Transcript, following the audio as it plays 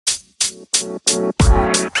Hello,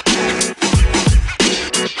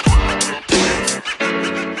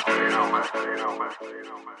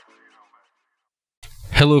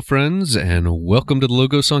 friends, and welcome to the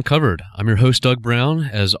Logos Uncovered. I'm your host, Doug Brown,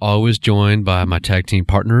 as always joined by my tag team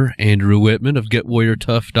partner, Andrew Whitman of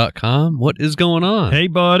GetWarriorTough.com. What is going on? Hey,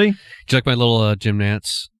 buddy. Do you like my little Jim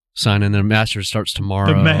Nance sign in there? Masters starts tomorrow.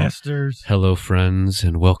 The Masters. Hello, friends,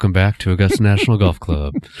 and welcome back to Augusta National Golf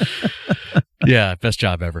Club. Yeah, best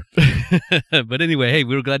job ever. But anyway, hey,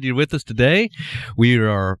 we're glad you're with us today. We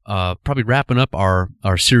are probably wrapping up our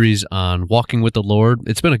series on walking with the Lord.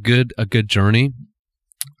 It's been a good journey.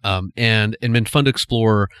 And been fun to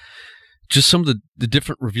explore just some of the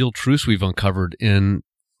different revealed truths we've uncovered in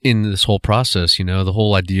this whole process. You know, the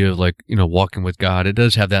whole idea of walking with God. It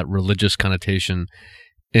does have that religious connotation,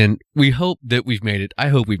 and we hope that we've made it. I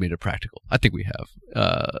hope we've made it practical. I think we have.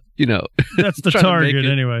 That's the target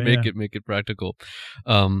anyway. Make it practical.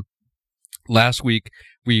 Last week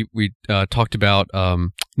we talked about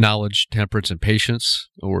knowledge, temperance, and patience,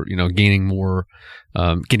 or gaining more,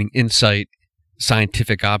 getting insight,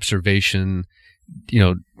 scientific observation,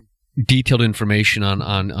 detailed information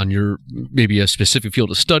on your maybe a specific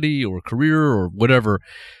field of study or career or whatever.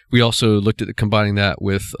 We also looked at combining that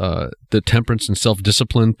with the temperance and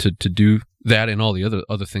self-discipline to do that and all the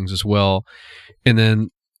other things as well. And then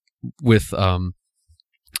with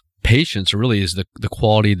patience really is the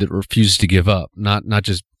quality that refuses to give up, not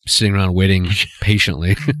just sitting around waiting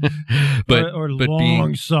patiently, but long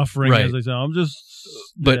being suffering, right. As they say. I'm just,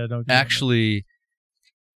 but actually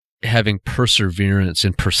having perseverance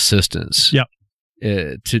and persistence. Yep.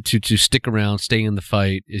 To stick around, stay in the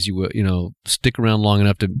fight, as you will, stick around long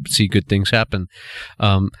enough to see good things happen.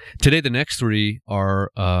 Today, the next three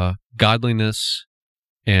are godliness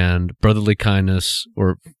and brotherly kindness,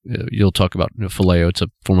 or you'll talk about phileo, it's a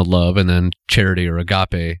form of love, and then charity or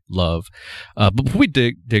agape love. But before we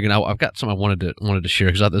dig in, I've got something I wanted to share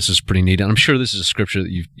because I thought this is pretty neat, and I'm sure this is a scripture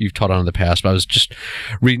that you've taught on in the past. But I was just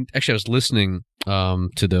reading. Actually, I was listening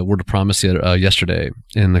to the Word of Promise yesterday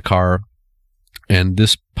in the car, and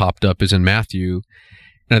this popped up is in Matthew,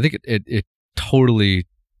 and I think it totally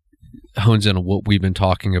hones in on what we've been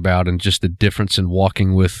talking about and just the difference in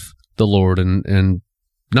walking with the Lord and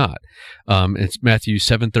not. It's Matthew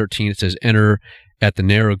 7:13. It says, "Enter at the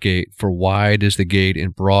narrow gate, for wide is the gate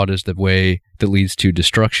and broad is the way that leads to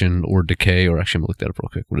destruction or decay." Or actually, I'm going to look that up real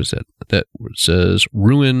quick. What is that? That word says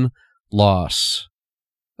ruin, loss,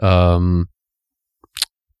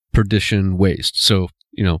 perdition, waste. So,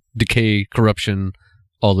 decay, corruption,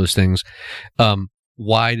 all those things.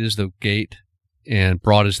 Wide is the gate and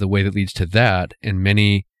broad is the way that leads to that. And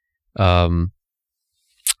many,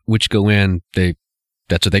 which go in,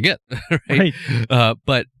 that's what they get, right?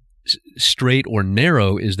 But straight or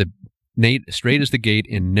narrow is straight is the gate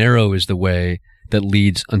and narrow is the way that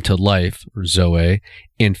leads unto life, or Zoe,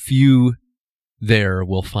 and few there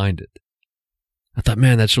will find it. I thought,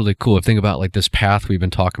 man, that's really cool. If you think about this path we've been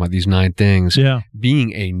talking about, these 9 things,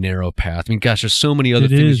 being a narrow path. I mean, gosh, there's so many other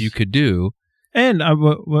things you could do. And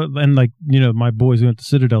my boys who went to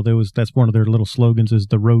Citadel, that's one of their little slogans is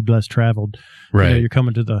the road less traveled. Right. You're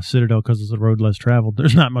coming to the Citadel because it's the road less traveled.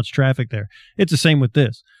 There's not much traffic there. It's the same with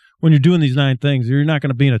this. When you're doing these 9 things, you're not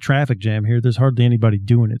going to be in a traffic jam here. There's hardly anybody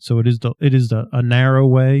doing it. So it is a narrow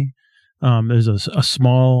way. There's a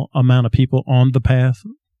small amount of people on the path.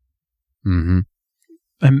 Mm-hmm.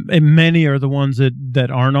 And many are the ones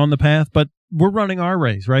that aren't on the path, but we're running our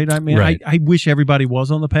race, right? I mean, right. I wish everybody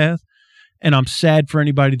was on the path. And I'm sad for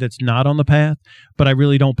anybody that's not on the path, but I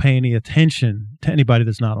really don't pay any attention to anybody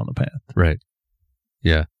that's not on the path. Right.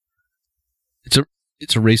 Yeah. It's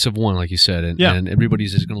a race of one, like you said, and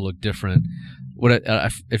everybody's is going to look different. What I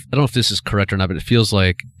don't know if this is correct or not, but it feels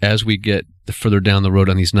like as we get further down the road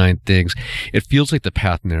on these 9 things, it feels like the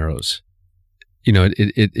path narrows.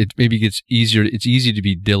 It maybe gets easier. It's easy to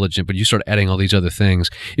be diligent, but you start adding all these other things.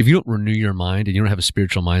 If you don't renew your mind and you don't have a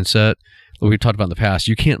spiritual mindset, like we've talked about in the past,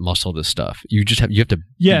 you can't muscle this stuff. You have to.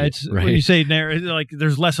 Yeah, it's right? When you say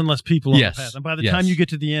there's less and less people on the path, and by the time you get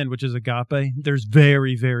to the end, which is agape, there's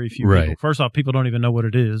very, very few people. First off, people don't even know what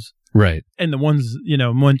it is. Right. And the ones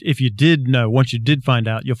if you did know, once you did find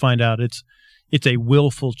out, you'll find out it's a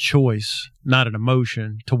willful choice, not an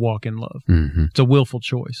emotion, to walk in love. Mm-hmm. It's a willful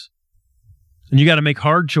choice. And you got to make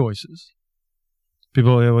hard choices.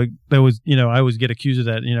 People, I always get accused of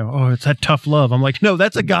that, it's that tough love. I'm like, no,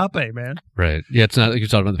 that's agape, man. Right. Yeah, it's not like you've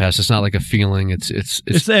talked about in the past. It's not like a feeling. It's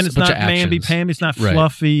not mamby-pamby. It's not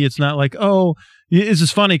fluffy. It's not like, this is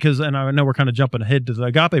funny because, and I know we're kind of jumping ahead to the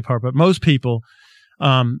agape part, but most people,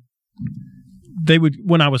 they would,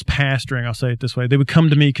 when I was pastoring, I'll say it this way, they would come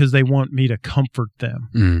to me because they want me to comfort them.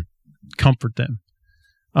 Mm. comfort them.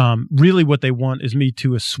 Really what they want is me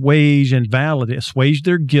to assuage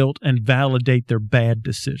their guilt and validate their bad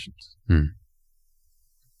decisions.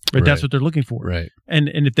 Right? That's what they're looking for. Right. And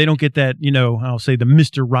if they don't get that, I'll say the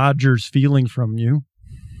Mr. Rogers feeling from you,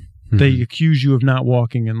 they accuse you of not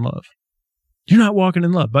walking in love. You're not walking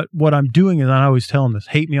in love. But what I'm doing is I always tell them this,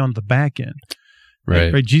 hate me on the back end.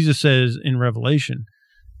 Right? Jesus says in Revelation,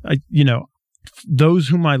 those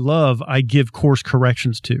whom I love, I give course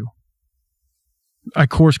corrections to. I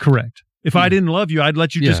course correct. If I didn't love you, I'd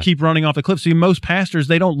let you just keep running off the cliff. See, most pastors,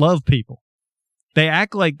 they don't love people. They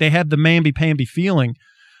act like they have the mamby-pamby feeling.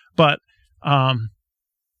 But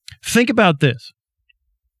think about this.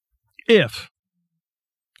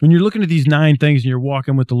 When you're looking at these 9 things and you're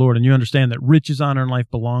walking with the Lord and you understand that riches, honor, and life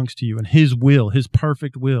belongs to you, and His will, His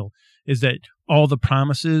perfect will, is that all the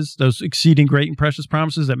promises, those exceeding great and precious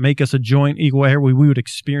promises that make us a joint equal heir, we would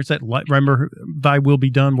experience that. Remember, thy will be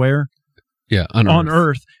done where? Yeah, on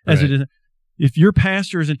earth as it is. If your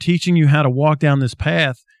pastor isn't teaching you how to walk down this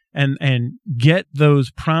path and get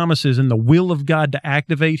those promises and the will of God to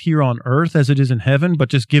activate here on earth as it is in heaven, but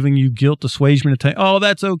just giving you guilt, assuagement, and tell you, oh,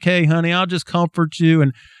 that's okay, honey, I'll just comfort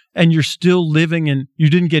you, and you're still living and you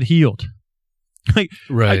didn't get healed.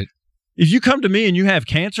 Right. If you come to me and you have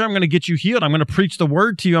cancer, I'm going to get you healed. I'm going to preach the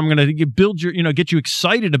word to you. I'm going to build your, get you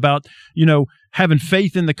excited about, having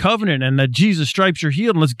faith in the covenant and that Jesus stripes you're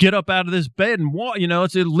healed. And let's get up out of this bed and walk,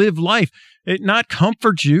 let's live life. It not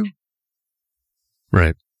comfort you.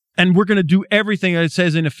 Right. And we're going to do everything. It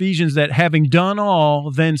says in Ephesians that having done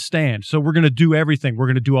all, then stand. So we're going to do everything. We're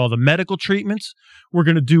going to do all the medical treatments. We're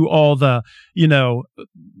going to do all the,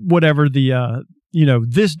 whatever the,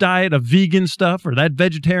 this diet of vegan stuff or that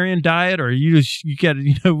vegetarian diet, or you got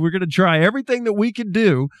to, we're going to try everything that we can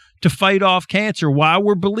do to fight off cancer while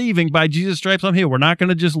we're believing by Jesus' stripes I'm healed. We're not going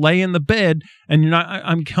to just lay in the bed and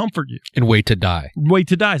I'm comfort you. And wait to die. Wait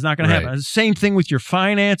to die. It's not going to happen. It's the same thing with your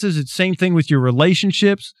finances. It's the same thing with your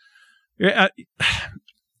relationships.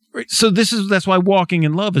 So that's why walking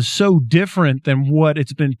in love is so different than what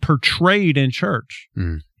it's been portrayed in church,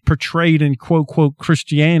 portrayed in quote, quote,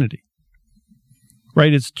 Christianity.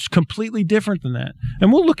 Right? It's completely different than that.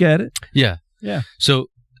 And we'll look at it. Yeah. Yeah. So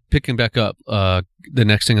picking back up, the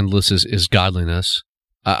next thing on the list is godliness.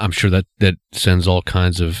 I'm sure that sends all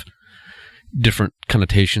kinds of different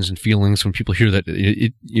connotations and feelings when people hear that.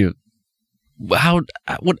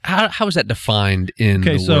 How is that defined in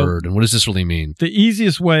the word, and what does this really mean? The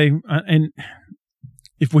easiest way, and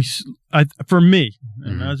for me,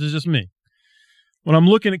 and this is just me, when I'm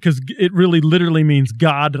looking at, because it really literally means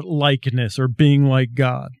God-likeness or being like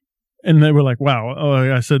God. And they were like,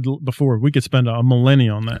 wow, I said before, we could spend a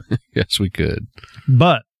millennia on that. Yes, we could.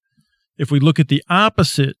 But if we look at the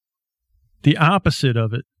opposite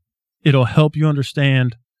of it, it'll help you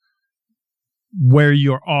understand where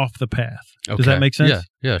you're off the path. Okay. Does that make sense?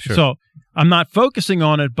 Yeah, sure. So I'm not focusing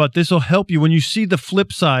on it, but this will help you when you see the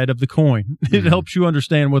flip side of the coin. It helps you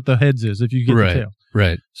understand what the heads is if you get the tail.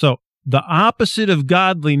 Right. So the opposite of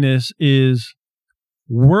godliness is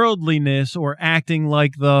worldliness or acting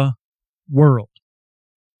like the world.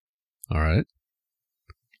 All right.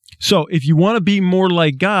 So if you want to be more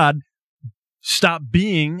like God, stop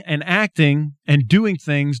being and acting and doing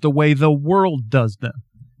things the way the world does them.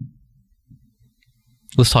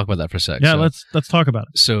 Let's talk about that for a sec. Yeah, let's talk about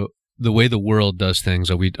it. So the way the world does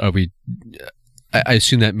things, I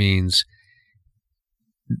assume that means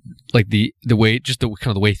like the way, just the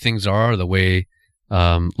kind of the way things are, the way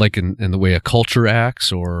like in the way a culture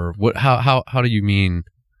acts, or what? How do you mean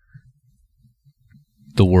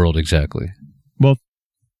the world exactly? Well,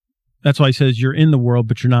 that's why he says you're in the world,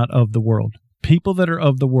 but you're not of the world. People that are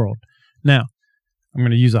of the world. Now, I'm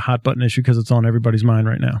going to use a hot button issue because it's on everybody's mind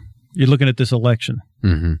right now. You're looking at this election.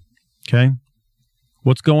 Okay?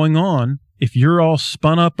 What's going on, if you're all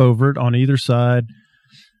spun up over it on either side,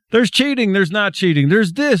 there's cheating, there's not cheating,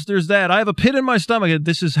 there's this, there's that, I have a pit in my stomach.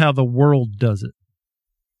 This is how the world does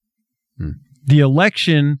it. The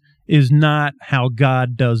election is not how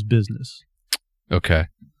God does business. Okay.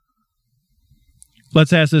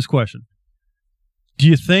 Let's ask this question. Do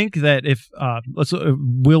you think that if,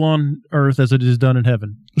 will on earth as it is done in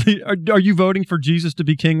heaven, are you voting for Jesus to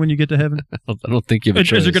be king when you get to heaven? I don't think you have a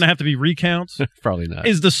choice. Is there going to have to be recounts? Probably not.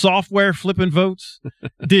 Is the software flipping votes?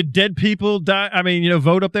 Did dead people die? I mean,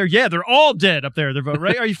 vote up there? Yeah, they're all dead up there. They're voting,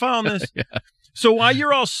 right? Are you following this? Yeah. So while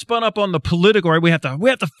you're all spun up on the political, right? We have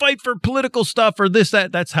to fight for political stuff or this,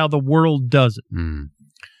 that. That's how the world does it.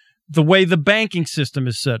 The way the banking system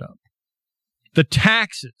is set up, the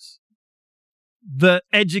taxes, the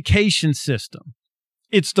education system.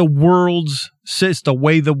 It's the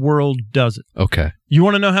way the world does it. Okay. You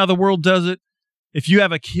want to know how the world does it? If you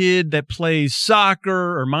have a kid that plays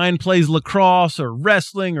soccer or mine plays lacrosse or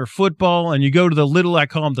wrestling or football, and you go to I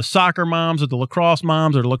call them the soccer moms or the lacrosse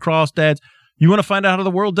moms or the lacrosse dads, you want to find out how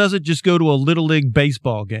the world does it? Just go to a Little League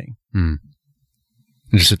baseball game. And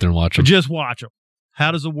just sit there and watch them. Just watch them.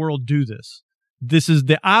 How does the world do this? This is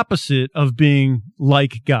the opposite of being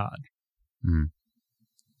like God.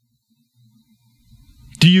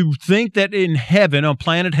 Do you think that in heaven, on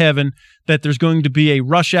planet heaven, that there's going to be a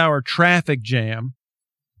rush hour traffic jam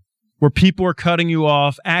where people are cutting you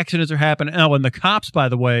off, accidents are happening? Oh, and the cops, by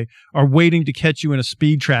the way, are waiting to catch you in a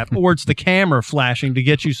speed trap, or it's the camera flashing to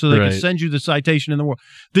get you so they can send you the citation in the world.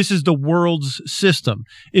 This is the world's system.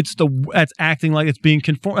 It's acting like it's being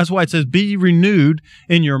conformed. That's why it says, be renewed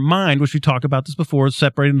in your mind, which we talked about this before,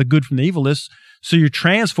 separating the good from the evil list. So you're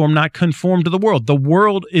transformed, not conformed to the world. The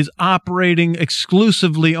world is operating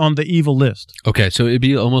exclusively on the evil list. Okay, so it'd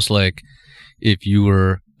be almost like if you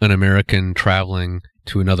were an American traveling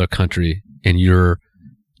to another country, and you're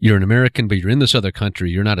an American, but you're in this other country.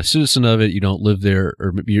 You're not a citizen of it. You don't live there,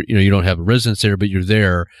 or you don't have a residence there, but you're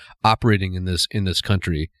there operating in this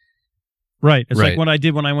country. Right. It's like what I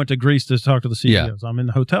did when I went to Greece to talk to the CEOs. Yeah. I'm in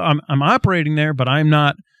the hotel. I'm operating there, but I'm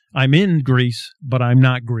not. I'm in Greece, but I'm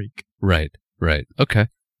not Greek. Right. Okay.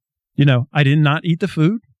 I did not eat the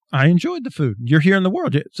food. I enjoyed the food. You're here in the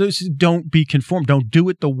world. So don't be conformed. Don't do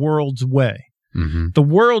it the world's way. The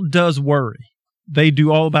world does worry. They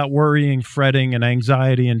do all about worrying, fretting, and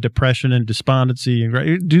anxiety, and depression, and despondency,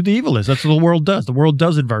 and do the evil list. That's what the world does. The world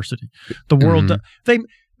does adversity. The world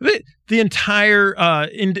the entire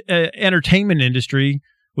entertainment industry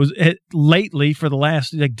was lately, for the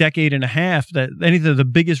last decade and a half, that any of the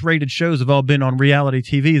biggest rated shows have all been on reality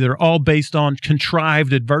TV. They're all based on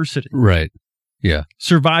contrived adversity. Right. Yeah.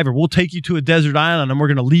 Survivor. We'll take you to a desert island and we're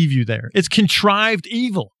going to leave you there. It's contrived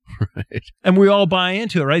evil. Right. And we all buy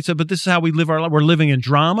into it, right? So, but this is how we live our life. We're living in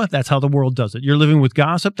drama. That's how the world does it. You're living with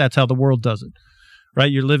gossip. That's how the world does it,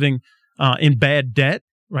 right? You're living in bad debt,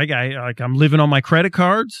 right? I'm living on my credit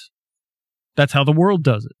cards. That's how the world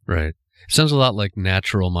does it. Right. It sounds a lot like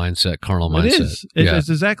natural mindset, carnal mindset. It is. It's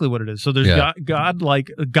exactly what it is. So there's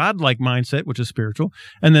godlike mindset, which is spiritual,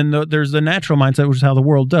 and then there's the natural mindset, which is how the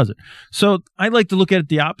world does it. So I like to look at it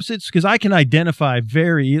the opposites, because I can identify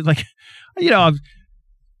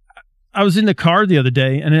I was in the car the other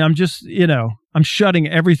day, and I'm just, I'm shutting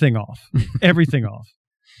everything off,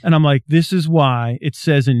 and I'm like, this is why it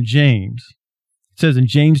says in James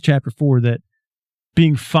chapter 4 that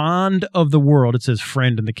being fond of the world, it says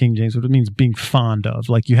friend in the King James, what it means being fond of,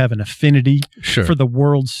 like you have an affinity for the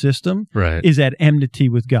world system, is at enmity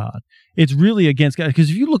with God. It's really against God, because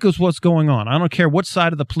if you look at what's going on, I don't care what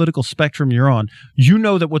side of the political spectrum you're on, you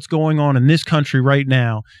know that what's going on in this country right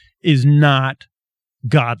now is not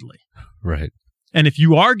godly. Right. And if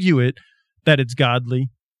you argue it that it's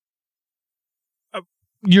godly,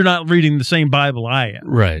 you're not reading the same Bible I am.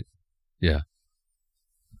 Right. Yeah.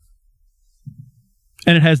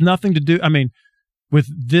 And it has nothing to do, with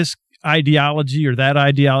this ideology or that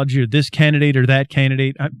ideology or this candidate or that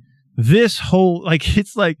candidate. This whole,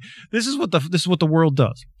 this is what the world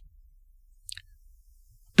does.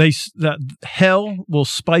 Hell will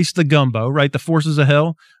spice the gumbo, right? The forces of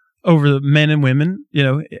hell over the men and women,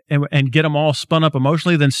 and get them all spun up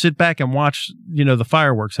emotionally, then sit back and watch, the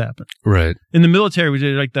fireworks happen. Right. In the military, we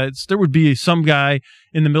did like that. There would be some guy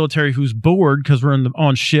in the military who's bored because we're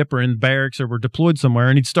on ship or in barracks or we're deployed somewhere,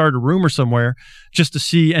 and he'd start a rumor somewhere just to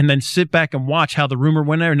see, and then sit back and watch how the rumor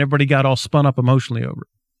went there, and everybody got all spun up emotionally over it.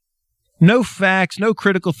 No facts, no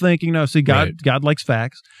critical thinking. No, see, God likes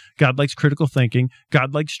facts. God likes critical thinking.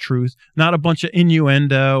 God likes truth, not a bunch of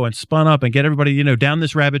innuendo and spun up and get everybody, down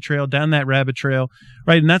this rabbit trail, down that rabbit trail,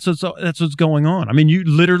 right? And that's what's going on.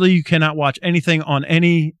 You cannot watch anything on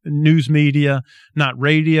any news media, not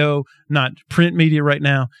radio, not print media right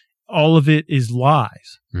now. All of it is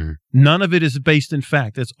lies. Mm-hmm. None of it is based in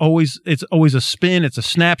fact. It's always a spin. It's a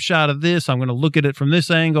snapshot of this. I'm going to look at it from this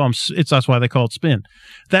angle. That's why they call it spin.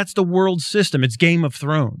 That's the world system. It's Game of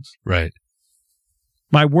Thrones. Right.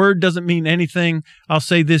 My word doesn't mean anything. I'll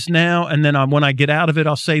say this now, and then when I get out of it,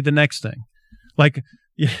 I'll say the next thing.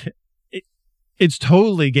 It's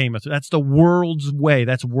totally Game of Thrones. That's the world's way.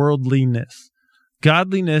 That's worldliness.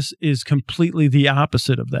 Godliness is completely the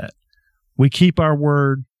opposite of that. We keep our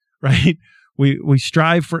word. Right? We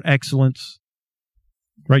strive for excellence,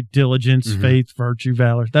 right? Diligence, faith, virtue,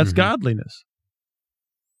 valor. That's godliness.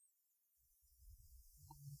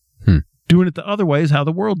 Doing it the other way is how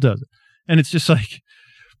the world does it. And it's just like,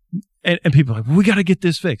 and people are like, well, we got to get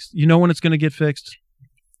this fixed. You know when it's going to get fixed?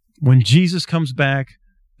 When Jesus comes back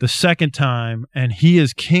the second time, and he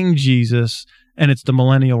is King Jesus, and it's the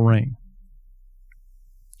millennial reign.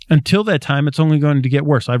 Until that time, it's only going to get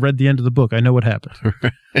worse. I read the end of the book. I know what happened.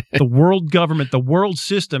 The world government, the world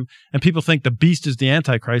system, and people think the beast is the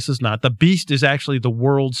Antichrist. It's not. The beast is actually the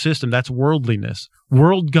world system. That's worldliness.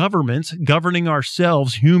 World governments, governing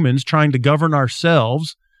ourselves, humans trying to govern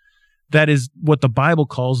ourselves, that is what the Bible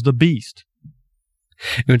calls the beast.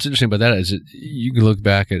 What's interesting about that is you can look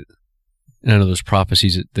back at, and I know there's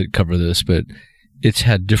prophecies that cover this, but it's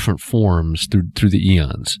had different forms through the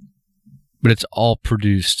eons. But it's all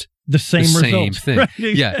produced the same thing. Right?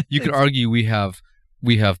 Yeah, you could argue we have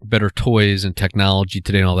better toys and technology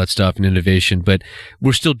today and all that stuff and innovation, but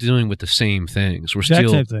we're still dealing with the same things. We're still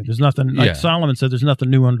same thing. There's nothing, like Solomon said, there's nothing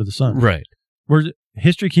new under the sun. Right.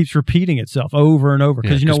 History keeps repeating itself over and over.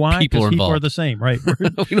 Because you know why? Because people are the same, right? We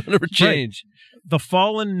don't ever change. Right. The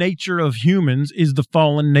fallen nature of humans is the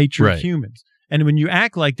fallen nature of humans. And when you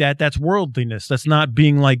act like that, that's worldliness. That's not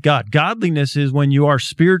being like God. Godliness is when you are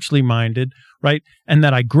spiritually minded, right? And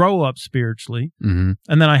that I grow up spiritually, and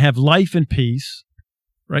then I have life and peace,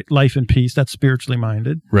 right? Life and peace, that's spiritually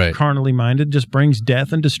minded. Right. Carnally minded just brings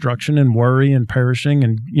death and destruction and worry and perishing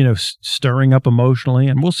and, stirring up emotionally.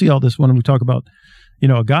 And we'll see all this when we talk about,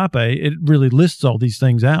 agape. It really lists all these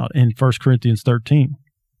things out in 1 Corinthians 13.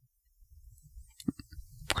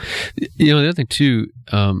 The other thing too,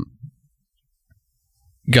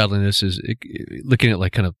 godliness is looking at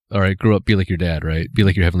like kind of, all right, grow up, be like your dad, right? Be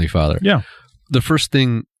like your heavenly Father. Yeah. The first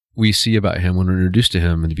thing we see about him when we're introduced to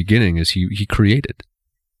him in the beginning is he created.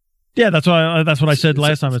 Yeah, that's what I said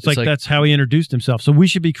last time. It's like that's how he introduced himself. So we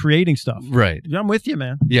should be creating stuff. Right. I'm with you,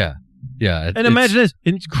 man. Yeah. Yeah. And imagine this,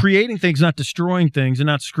 it's creating things, not destroying things and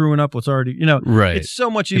not screwing up what's already, right. It's so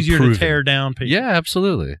much easier to tear down people. Yeah,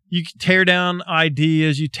 absolutely. You can tear down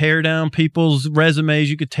ideas, you tear down people's resumes,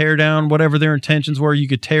 you could tear down whatever their intentions were, you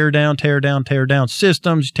could tear down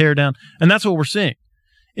systems, tear down. And that's what we're seeing.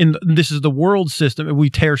 This is the world system, we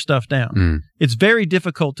tear stuff down. It's very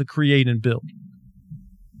difficult to create and build.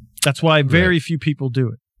 That's why very few people do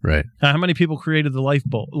it. Right. Now, how many people created the light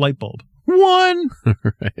bulb? One.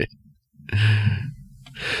 Right.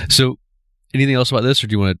 So, anything else about this, or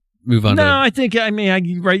do you want to move on? No, I think,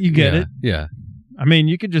 you get it. Yeah. I mean,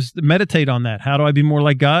 you could just meditate on that. How do I be more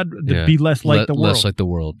like God? Be less like the world. Less like the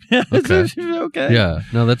world. Okay. Okay. Yeah.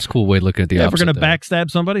 No, that's a cool way of looking at the opposite. If we're going to backstab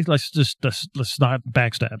somebody, let's not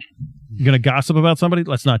backstab. You're going to gossip about somebody?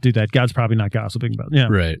 Let's not do that. God's probably not gossiping about. Yeah.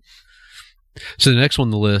 Right. So the next one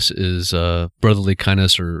on the list is brotherly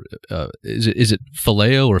kindness, or is it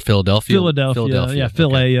phileo or Philadelphia? Philadelphia. Yeah,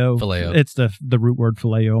 phileo. Okay. Phileo. It's the root word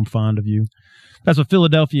phileo. I'm fond of you. That's what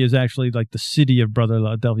Philadelphia is, actually, like the city of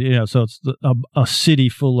brotherly. So it's a city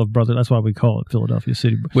full of brother. That's why we call it Philadelphia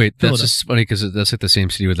City. Wait, that's just funny because that's like the same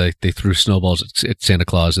city where they threw snowballs at Santa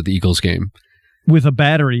Claus at the Eagles game. With a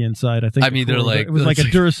battery inside, I think. I mean, they're like... It was like a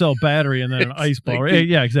Duracell battery and then an ice ball. Right?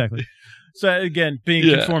 Yeah, exactly. So again, being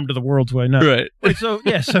conformed to the world's way. No. Right. So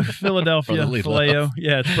Philadelphia, phileo.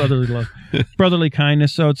 Yeah, it's brotherly love. Brotherly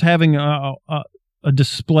kindness. So it's having a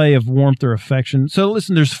display of warmth or affection. So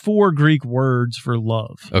listen, there's 4 Greek words for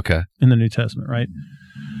love. Okay. In the New Testament, right?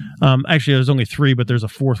 Actually, there's only 3, but there's a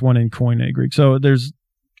 4th one in Koine Greek. So there's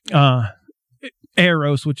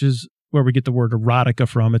eros, which is where we get the word erotica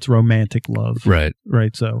from. It's romantic love. Right.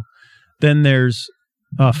 Right. So then there's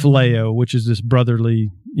phileo, which is this brotherly,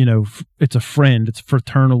 it's a friend, it's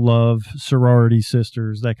fraternal love, sorority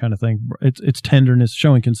sisters, that kind of thing. It's tenderness,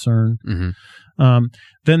 showing concern. Mm-hmm.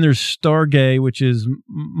 Then there's stargay, which is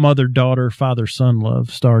mother, daughter, father, son love.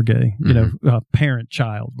 Stargay,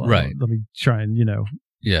 parent-child love. Right. Let me try and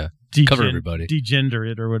cover everybody, degender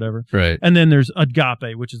it or whatever. Right. And then there's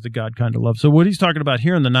agape, which is the God kind of love. So what he's talking about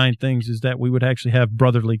here in the 9 things is that we would actually have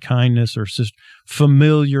brotherly kindness or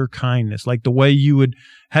familiar kindness, like the way you would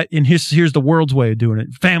here's the world's way of doing it.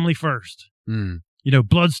 Family first.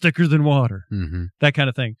 Blood's thicker than water. Mm-hmm. That kind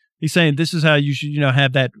of thing. He's saying this is how you should,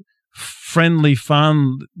 have that friendly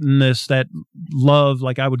fondness, that love,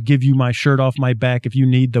 like I would give you my shirt off my back if you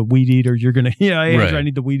need the weed eater. You're gonna, hey, Andrew, I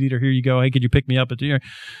need the weed eater. Here you go. Hey, could you pick me up at the?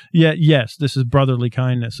 Yes, this is brotherly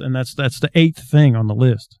kindness, and that's the 8th thing on the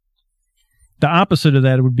list. The opposite of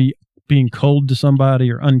that would be being cold to somebody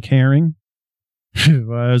or uncaring.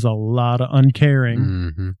 There's a lot of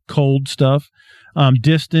uncaring, cold stuff.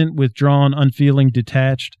 Distant, withdrawn, unfeeling,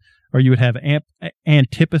 detached. Or you would have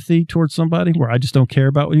antipathy towards somebody, where I just don't care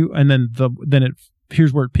about you, and then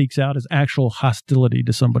here's where it peaks out, is actual hostility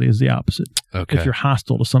to somebody is the opposite. Okay. If you're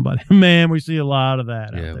hostile to somebody, man, we see a lot of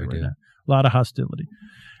that out there right now. A lot of hostility.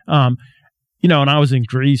 And I was in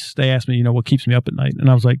Greece. They asked me, what keeps me up at night, and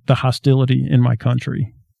I was like, the hostility in my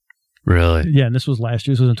country. Really? Yeah, and this was last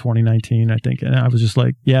year. This was in 2019, I think. And I was just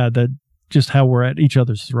like, yeah, that just how we're at each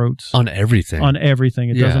other's throats. On everything. On everything.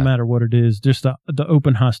 It doesn't matter what it is. Just the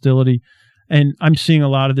open hostility. And I'm seeing a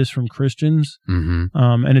lot of this from Christians.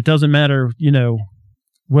 Mm-hmm. And it doesn't matter,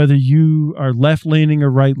 whether you are left-leaning or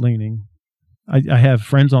right-leaning. I have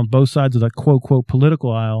friends on both sides of the quote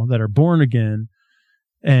political aisle that are born again.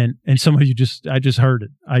 And some of you I just heard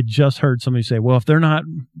it. I just heard somebody say, well, if they're not,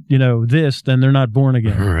 this, then they're not born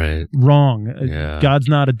again. Right. Wrong. Yeah. God's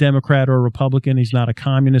not a Democrat or a Republican. He's not a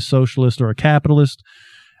communist, socialist, or a capitalist.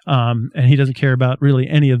 And he doesn't care about really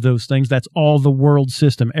any of those things. That's all the world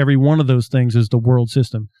system. Every one of those things is the world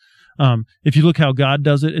system. If you look how God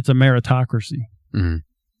does it, it's a meritocracy. Mm-hmm.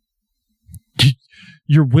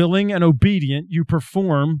 You're willing and obedient, you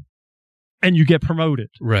perform, and you get promoted.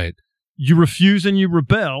 Right. You refuse and you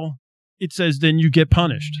rebel, it says then you get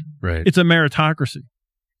punished. Right. It's a meritocracy.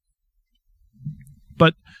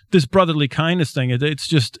 But this brotherly kindness thing,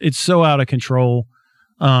 it's so out of control,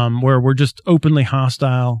 where we're just openly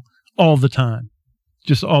hostile all the time.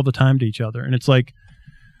 Just all the time to each other. And it's like,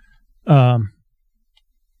 you're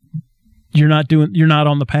not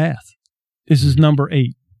on the path. This is number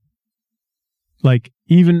 8. Like,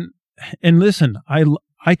 and listen,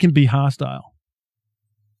 I can be hostile,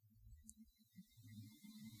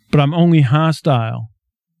 but I'm only hostile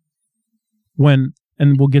when,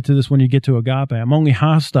 and we'll get to this when you get to Agape, I'm only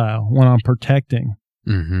hostile when I'm protecting.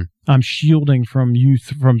 Mm-hmm. I'm shielding from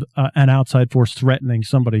an outside force threatening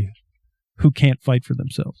somebody who can't fight for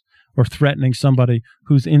themselves, or threatening somebody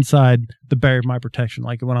who's inside the barrier of my protection.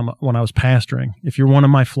 Like when I was pastoring, if you're one of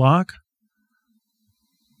my flock,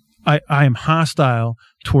 I am hostile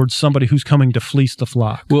towards somebody who's coming to fleece the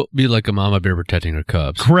flock. Well, be like a mama bear protecting her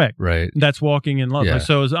cubs. Correct. Right. That's walking in love. Yeah.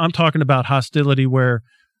 So I'm talking about hostility where,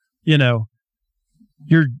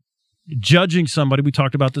 you're judging somebody. We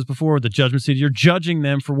talked about this before, the judgment seat. You're judging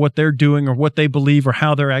them for what they're doing or what they believe or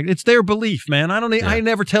how they're acting. It's their belief, man. I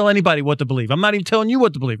never tell anybody what to believe. I'm not even telling you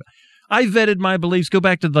what to believe. I vetted my beliefs. Go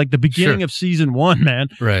back to like the beginning of season 1, man.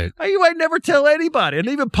 Right. I never tell anybody. And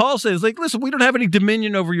even Paul says, like, listen, we don't have any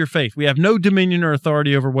dominion over your faith. We have no dominion or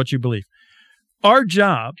authority over what you believe. Our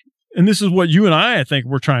job, and this is what you and I think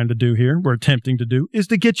we're trying to do here, we're attempting to do, is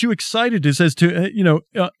to get you excited. It says to,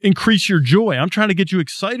 increase your joy. I'm trying to get you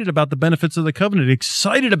excited about the benefits of the covenant,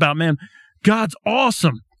 excited about, man, God's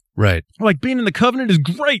awesome. Right. Like being in the covenant is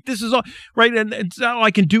great. This is all right. And all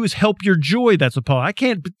I can do is help your joy. That's what Paul. I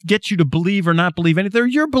can't get you to believe or not believe anything. They're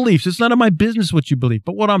your beliefs. It's none of my business what you believe.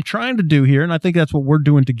 But what I'm trying to do here, and I think that's what we're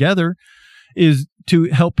doing together, is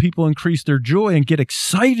to help people increase their joy and get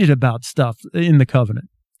excited about stuff in the covenant.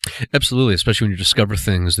 Absolutely. Especially when you discover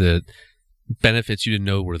things that benefits you didn't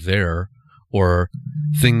know were there, or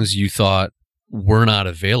things you thought were not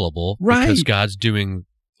available, right? Because God's doing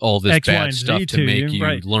all this X, bad stuff to make you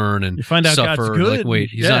right. learn and you find out suffer. God's good. Like, wait,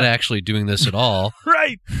 he's not actually doing this at all.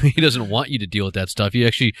 Right. He doesn't want you to deal with that stuff. He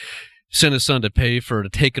actually sent his son to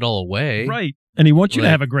take it all away. Right. And he wants you to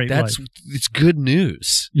have a great life. It's good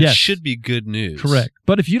news. Yes. It should be good news. Correct.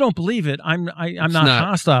 But if you don't believe it, I'm not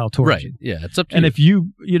hostile towards you. Yeah, it's up to you. And if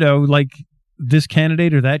you like this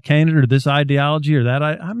candidate or that candidate or this ideology or that,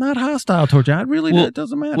 I'm not hostile towards you. It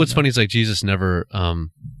doesn't matter. What's funny is like Jesus never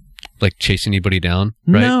chase anybody down,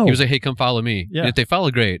 right? No. He was like, hey, come follow me. Yeah. And if they follow,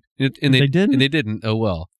 great. And they didn't. And they didn't. Oh,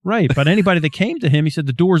 well. Right. But anybody that came to him, he said,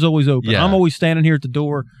 the door's always open. Yeah. I'm always standing here at the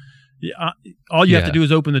door. All you have to do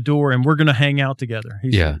is open the door and we're going to hang out together.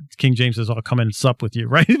 King James says, I'll come in and sup with you,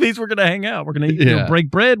 right? It means we're going to hang out. We're going to break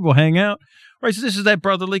bread. We'll hang out. Right. So this is that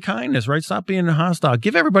brotherly kindness, right? Stop being hostile.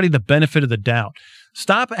 Give everybody the benefit of the doubt.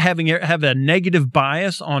 Stop have a negative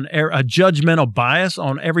bias on a judgmental bias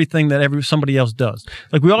on everything that somebody else does.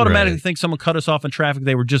 Like we automatically think someone cut us off in traffic.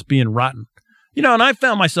 They were just being rotten, and I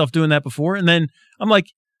found myself doing that before. And then I'm like,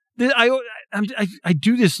 I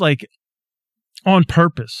do this like on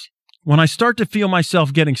purpose. When I start to feel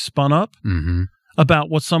myself getting spun up about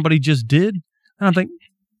what somebody just did, and I'm thinking,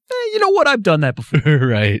 you know what? I've done that before.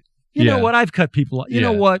 Right. You know what? I've cut people off. You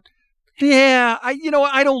know what? Yeah,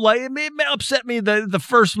 I don't like it. It upset me. The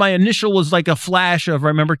first, my initial was like a flash of,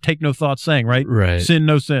 remember, take no thought saying, right? Right. Sin,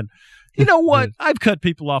 no sin. You know what? I've cut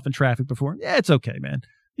people off in traffic before. Yeah, it's okay, man.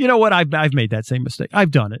 You know what? I've made that same mistake. I've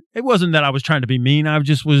done it. It wasn't that I was trying to be mean. I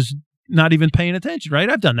just was not even paying attention, right?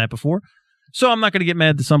 I've done that before. So I'm not going to get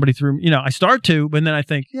mad that somebody threw me. I start to, but then I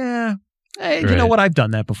think, hey, you know what? I've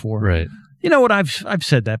done that before. Right. You know what? I've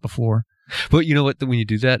said that before. But you know what? When you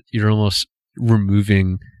do that, you're almost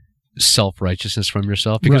removing self-righteousness from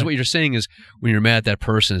yourself, because what you're saying is when you're mad at that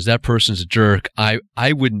person's a jerk, I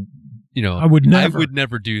wouldn't I would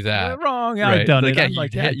never do that. You're wrong. Right. I've done like,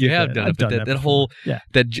 it. Yeah, you have done it. But that whole, yeah.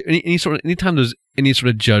 Anytime there's any sort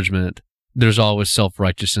of judgment, there's always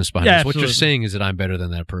self-righteousness behind it. What you're saying is that I'm better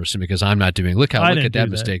than that person because I'm not doing. Look at that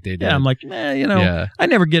mistake they did. Yeah, I'm like, I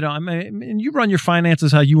never get on. I mean, you run your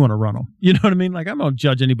finances how you want to run them. You know what I mean? Like, I'm not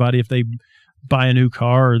judge anybody if they buy a new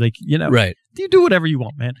car or they, right. You do whatever you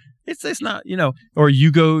want, man. It's not, or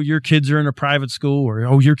your kids are in a private school,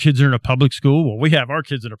 or your kids are in a public school. Well, we have our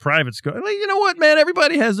kids in a private school. Like, you know what, man?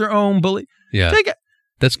 Everybody has their own belief. Yeah.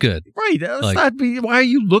 That's good. Right. Why are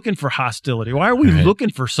you looking for hostility? Why are we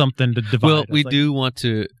looking for something to divide? Well, we do want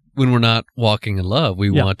to, when we're not walking in love,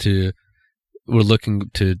 we're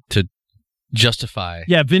looking to justify.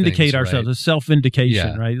 Yeah, vindicate things, ourselves. right? It's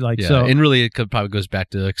self-vindication, right? Like, so. And really, it probably goes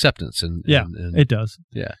back to acceptance. And it does.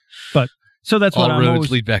 Yeah. But, so that's what all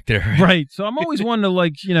roads lead back there. Right. So I'm always one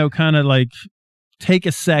to kind of take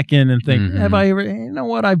a second and think, have I ever,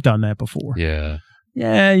 what? I've done that before. Yeah.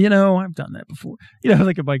 Yeah, I've done that before.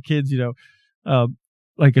 Look at my kids,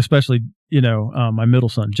 especially, my middle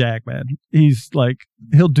son, Jack, man. He's like,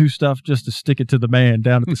 he'll do stuff just to stick it to the man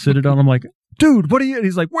down at the Citadel. I'm like, dude, what are you? And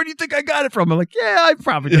he's like, where do you think I got it from? I'm like, yeah, I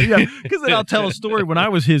probably did. Yeah. Because then I'll tell a story when I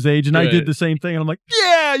was his age and I did the same thing. And I'm like,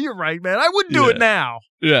 yeah, you're right, man. I wouldn't do it now.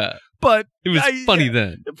 Yeah. But it was funny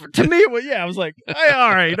then. To me, I was like, hey, all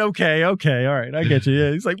right, okay, all right, I get you.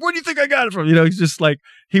 Yeah. He's like, where do you think I got it from? He's just like,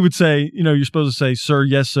 he would say, you're supposed to say, sir,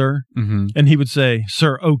 yes, sir. Mm-hmm. And he would say,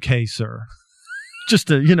 sir, okay, sir. Just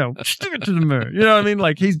to, stick it to the mirror. You know what I mean?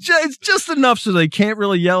 Like, it's just enough so they can't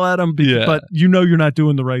really yell at him, but you're not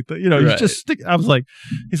doing the right thing. He's just stick. I was like,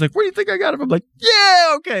 he's like, where do you think I got it from? I'm like,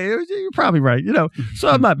 yeah, okay, you're probably right. So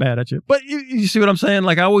I'm not mad at you. But you see what I'm saying?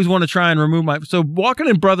 Like, I always want to try and remove so walking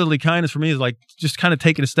in brotherly kindness for me is like just kind of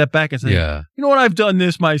taking a step back and saying, you know what, I've done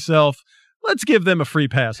this myself. Let's give them a free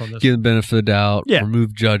pass on this. Give them the benefit of the doubt,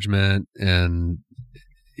 remove judgment, and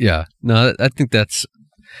I think that's.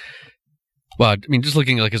 Well, I mean, just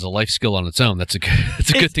looking as a life skill on its own, that's a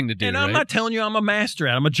good thing to do. And right? I'm not telling you I'm a master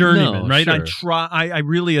at it. I'm a journeyman, right? Sure. I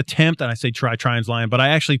really attempt, and I say trying's lying, but I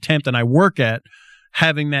actually attempt and I work at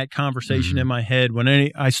having that conversation in my head when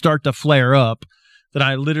I start to flare up, that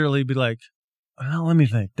I literally be like, well, let me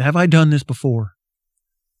think. Have I done this before?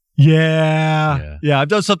 Yeah, I've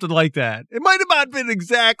done something like that. It might have not been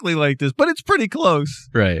exactly like this, but it's pretty close.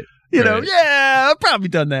 Right. I've probably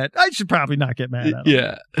done that. I should probably not get mad at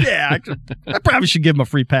him. Yeah. I probably should give him a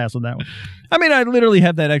free pass on that one. I mean, I literally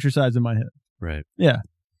have that exercise in my head. Right. Yeah.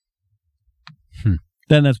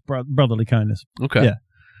 Then that's brotherly kindness. Okay. Yeah.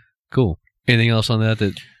 Cool. Anything else on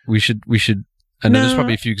that we should? I know there's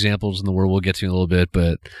probably a few examples in the world we'll get to in a little bit,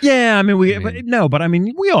 but yeah, I mean, we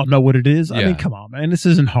all know what it is. I mean, come on, man, this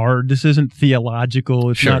isn't hard. This isn't theological.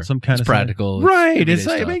 It's not some kind of practical, right?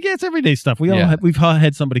 It's everyday stuff. We've all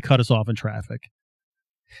had somebody cut us off in traffic.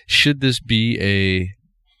 Should this be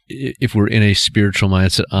if we're in a spiritual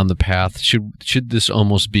mindset on the path? Should this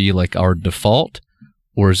almost be like our default,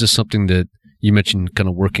 or is this something that you mentioned, kind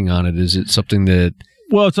of working on it? Is it something that?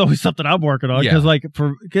 Well, it's always something I'm working on because,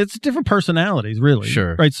 it's different personalities, really.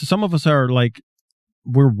 Sure. Right. So some of us are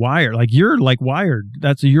we're wired. Like you're wired.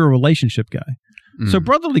 You're a relationship guy. So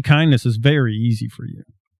brotherly kindness is very easy for you.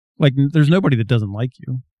 Like there's nobody that doesn't like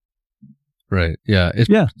you. Right. Yeah.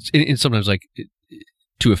 And sometimes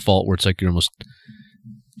to a fault where it's like you're almost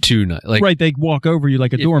too nice. Right. They walk over you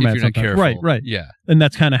like a doormat. If you're not careful. Right. Yeah. And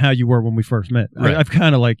that's kind of how you were when we first met. Right. I've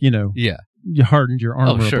kind of Yeah. You hardened your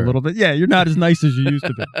armor up a little bit. Yeah, you're not as nice as you used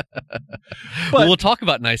to be. But we'll talk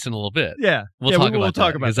about nice in a little bit. Yeah. We'll talk about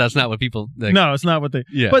that because that's not what people... No, it's not what they...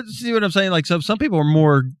 Yeah. But see what I'm saying? So some people are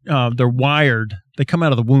more... they're wired. They come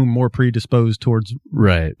out of the womb more predisposed towards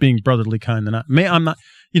being brotherly kind than I. I'm not...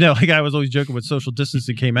 I was always joking when social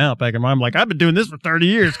distancing came out back in my... I'm like, I've been doing this for 30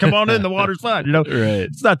 years. Come on in, the water's fine. Right.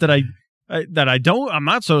 It's not that I don't... I'm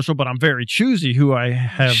not social, but I'm very choosy who I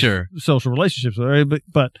have social relationships with. Right?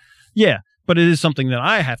 But yeah... But it is something that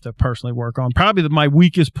I have to personally work on. Probably my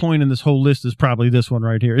weakest point in this whole list is probably this one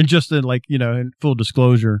right here. And just in full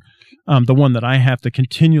disclosure, the one that I have to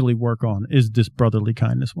continually work on is this brotherly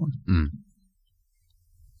kindness one.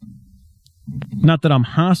 Not that I'm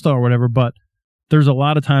hostile or whatever, but there's a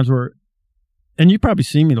lot of times where, and you probably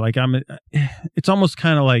see me it's almost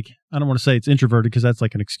kind of like, I don't want to say it's introverted because that's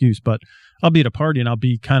like an excuse, but I'll be at a party and I'll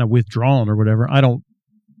be kind of withdrawn or whatever. I'm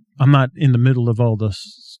not in the middle of all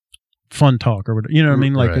this fun talk or whatever, you know what I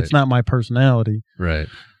mean? It's not my personality. Right.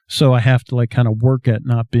 So I have to kind of work at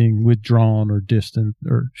not being withdrawn or distant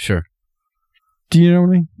or. Sure. Do you know what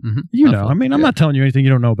I mean? Mm-hmm. I'm not telling you anything you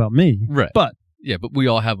don't know about me. Right. But. Yeah, but we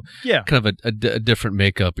all have kind of a different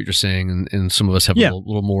makeup, what you're saying, and some of us have a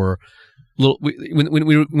little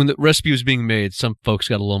when the recipe was being made, some folks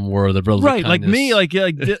got a little more of the relative right. kindness. Like me, like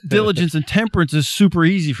diligence and temperance is super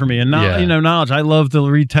easy for me, and Yeah. knowledge. I love to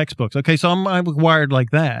read textbooks. Okay, so I'm wired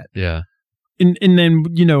like that. Yeah. And then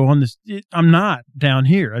on this, I'm not down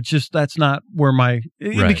here. It's just that's not where my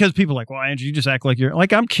because people are like, well, Andrew, you just act like you're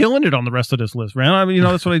like I'm killing it on the rest of this list, man. I mean,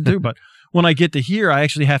 that's what I do. But when I get to here, I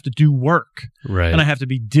actually have to do work, Right? And I have to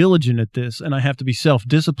be diligent at this, and I have to be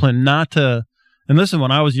self-disciplined, not to. And listen,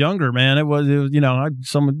 when I was younger, man, it was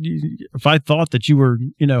if I thought that you were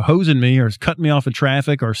hosing me or cutting me off in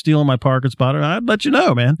traffic or stealing my parking spot, I'd let you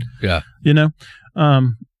know, man. Yeah. And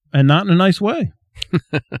not in a nice way.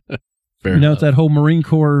 Fair enough. It's that whole Marine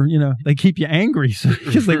Corps, they keep you angry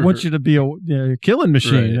because they want you to be a killing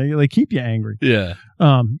machine. Right. They keep you angry. Yeah.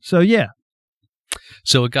 So, yeah.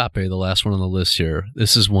 So Agape, the last one on the list here,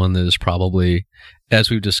 this is one that is probably, as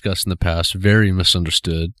we've discussed in the past, very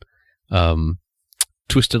misunderstood,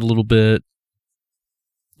 twisted a little bit.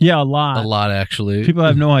 Yeah, a lot actually. People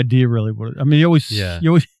have no idea really what you always,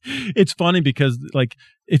 it's funny because like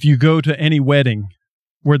if you go to any wedding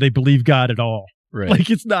where they believe God at all, right. Like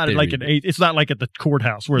it's not it's not like at the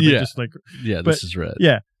courthouse where they just like, this is red.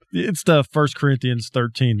 Yeah. It's the 1 Corinthians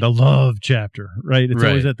 13, the love chapter, right?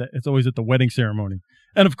 It's always at the wedding ceremony.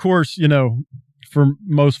 And of course, for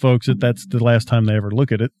most folks, that's the last time they ever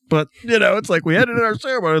look at it. But it's like we had it in our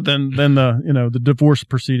ceremony. Then the divorce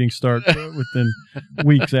proceedings start within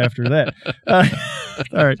weeks after that.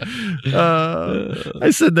 All right. I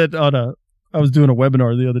said that I was doing a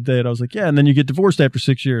webinar the other day, and I was like, yeah, and then you get divorced after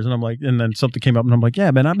 6 years, and I'm like, and then something came up, and I'm like,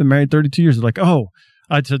 yeah, man, I've been married 32 years. They're like, oh.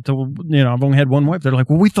 I said, I've only had one wife. They're like,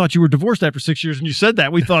 well, we thought you were divorced after 6 years, and you said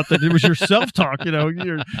that. We thought that it was your self-talk,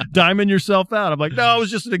 you're diming yourself out. I'm like, no, it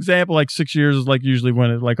was just an example. Like 6 years is like usually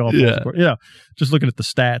when it like all falls apart. Yeah, just looking at the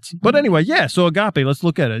stats. But anyway, so Agape, let's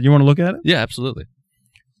look at it. You want to look at it? Yeah, absolutely.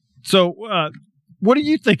 So what do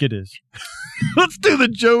you think it is? Let's do the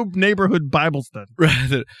Job Neighborhood Bible Study.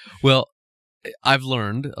 Right. Well, I've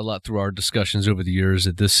learned a lot through our discussions over the years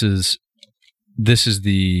that this is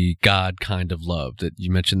the God kind of love that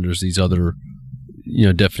you mentioned. There's these other,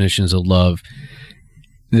 definitions of love.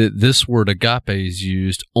 This word agape is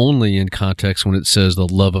used only in context when it says the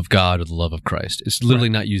love of God or the love of Christ. It's literally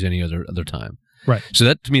not used any other time. Right. So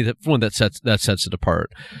that to me, that sets it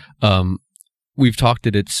apart. We've talked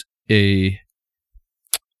that it's a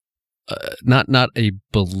not a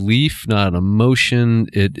belief, not an emotion.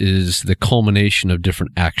 It is the culmination of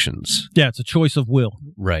different actions. Yeah, it's a choice of will.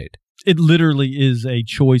 Right. It literally is a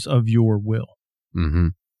choice of your will. Mm-hmm.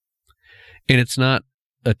 And it's not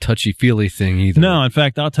a touchy-feely thing either. No, in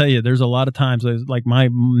fact, I'll tell you, there's a lot of times like my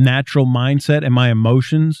natural mindset and my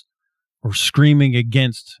emotions are screaming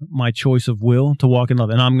against my choice of will to walk in love.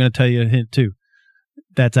 And I'm going to tell you a hint too.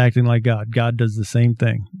 That's acting like God. God does the same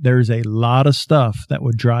thing. There's a lot of stuff that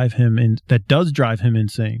would drive him that does drive him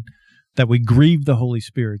insane, that we grieve the Holy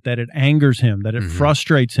Spirit, that it angers him, that it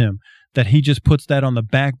frustrates him, that he just puts that on the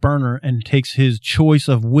back burner and takes his choice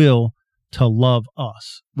of will to love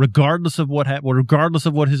us, regardless of regardless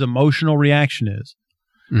of what his emotional reaction is,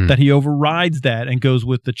 that he overrides that and goes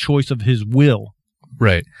with the choice of his will.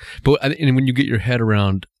 Right. And when you get your head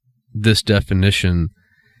around this definition,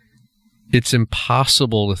 it's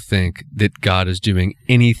impossible to think that God is doing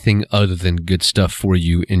anything other than good stuff for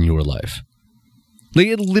you in your life. Like,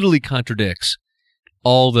 it literally contradicts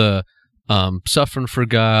all the suffering for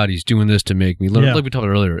God. He's doing this to make me learn. Like we talked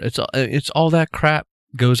about earlier, it's all that crap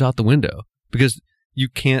goes out the window because you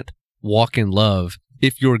can't walk in love.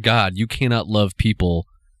 If you're God, you cannot love people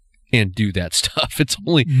and do that stuff. It's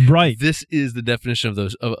only right. This is the definition of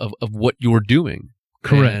those of what you're doing.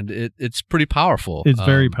 Correct, and it's pretty powerful. It's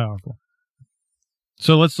very powerful.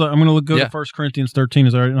 So let's. I'm going to go to 1 Corinthians 13.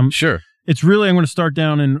 Is that right? Sure. It's really. I'm going to start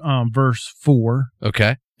down in verse 4.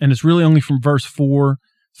 Okay. And it's really only from verse 4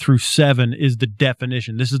 through 7 is the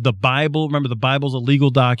definition. This is the Bible. Remember, the Bible's a legal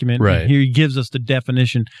document. Right. And here he gives us the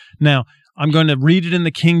definition. Now, I'm going to read it in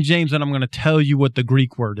the King James, and I'm going to tell you what the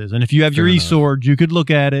Greek word is. And if you have your e-sword, you could look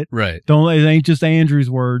at it. Right. It ain't just Andrew's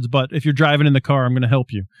words, but if you're driving in the car, I'm going to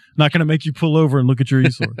help you. I'm not going to make you pull over and look at your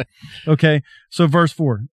e-sword. Okay? So verse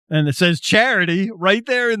 4. And it says charity right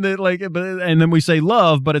there in the and then we say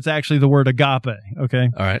love, but it's actually the word agape. Okay.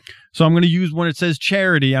 All right. So I'm going to use when it says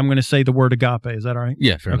charity, I'm going to say the word agape. Is that all right?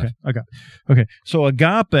 Yeah, fair enough. Okay. So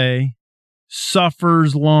agape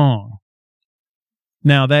suffers long.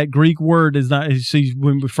 Now that Greek word is not. See,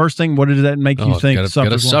 first thing, what does that make you think? Got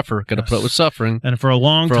to suffer. Got to put up with suffering. And for a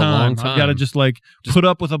long time, I've got to just put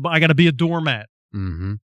up with I got to be a doormat.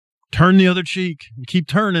 Mm-hmm. Turn the other cheek and keep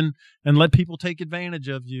turning and let people take advantage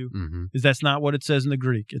of you. Mm-hmm. That's not what it says in the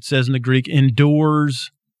Greek. It says in the Greek, endures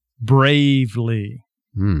bravely.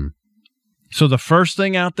 So the first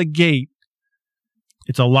thing out the gate,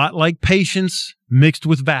 it's a lot like patience mixed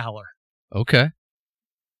with valor. Okay.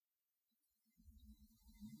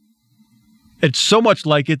 It's so much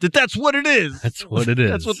like it that's what it is. That's what it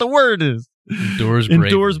is. That's what the word is.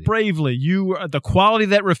 Endures bravely. You are the quality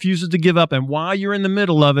that refuses to give up. And while you're in the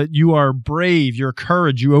middle of it, you are brave. You're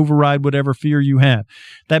courage. You override whatever fear you have.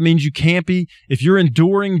 That means you can't be, if you're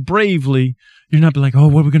enduring bravely, you're not be like, oh,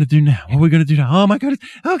 what are we going to do now? What are we going to do now? Oh, my goodness.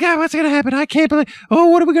 Oh, God, what's going to happen? I can't believe. Oh,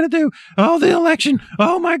 what are we going to do? Oh, the election.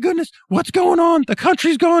 Oh, my goodness. What's going on? The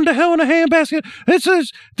country's going to hell in a handbasket. This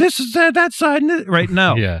is that side. Right?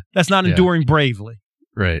 No. Yeah. That's not enduring bravely.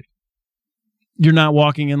 Right. You're not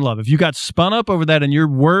walking in love. If you got spun up over that and you're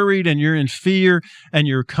worried and you're in fear and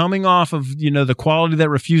you're coming off of, the quality that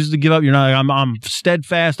refuses to give up, you're not, I'm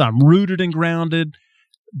steadfast, I'm rooted and grounded,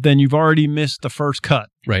 then you've already missed the first cut.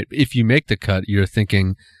 Right. If you make the cut, you're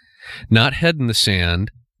thinking not head in the sand,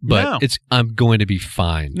 but I'm going to be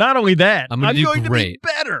fine. Not only that, I'm going to be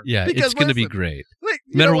better. Yeah, it's going to be great.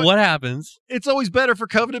 No matter what happens. It's always better for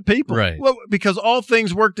covenant people. Right. Well, because all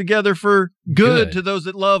things work together for good to those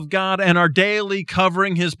that love God and are daily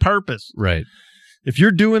covering his purpose. Right. If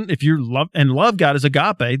you love God as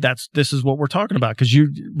agape, this is what we're talking about. Because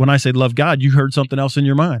when I say love God, you heard something else in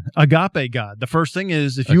your mind. Agape God. The first thing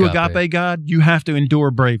is, if you agape God, you have to endure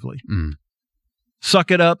bravely.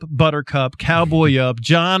 Suck it up, buttercup, cowboy up,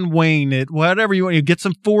 John Wayne it, whatever you want. You get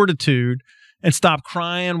some fortitude and stop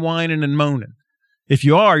crying, whining, and moaning. If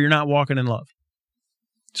you are, you're not walking in love.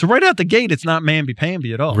 So right out the gate, it's not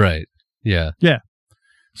mamby-pamby at all. Right. Yeah. Yeah.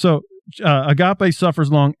 So agape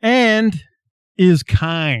suffers long and is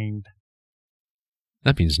kind.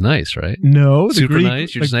 That means nice, right? No. Super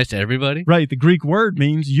nice? You're just nice to everybody? Right. The Greek word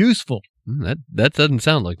means useful. That doesn't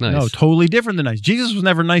sound like nice. No, totally different than nice. Jesus was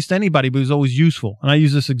never nice to anybody, but he was always useful. And I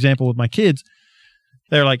use this example with my kids.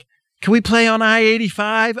 They're like, can we play on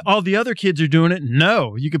I-85? All the other kids are doing it.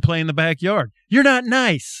 No, you could play in the backyard. You're not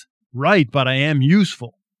nice. Right, but I am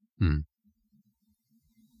useful.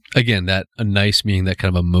 Again, a nice meaning that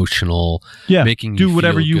kind of emotional, making you do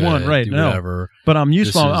whatever feel you good, want, right? Do no, whatever. But I'm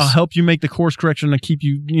useful. I'll help you make the course correction and keep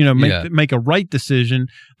you, make a right decision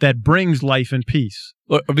that brings life and peace.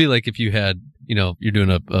 Or it'd be like if you had, you're doing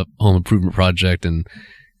a home improvement project and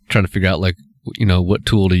trying to figure out what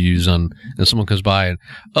tool to use and someone comes by and,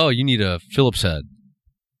 oh, you need a Phillips head.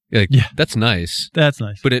 Like, that's nice. That's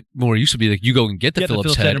nice. But it more used to be like, you go and get the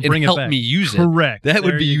Phillips head and bring help it back. me use it. Correct. That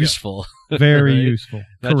would be useful. Very right? useful.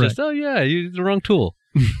 Not correct. just, you used the wrong tool.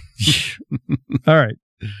 All right.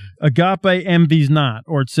 Agape envies not,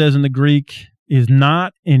 or it says in the Greek, is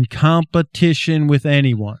not in competition with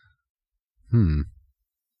anyone.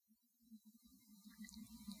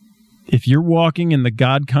 If you're walking in the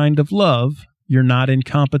God kind of love, you're not in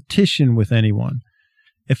competition with anyone.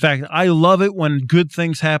 In fact, I love it when good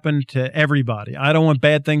things happen to everybody. I don't want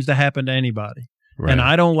bad things to happen to anybody. Right. And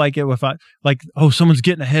I don't like it if someone's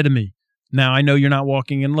getting ahead of me. Now, I know you're not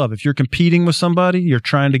walking in love. If you're competing with somebody, you're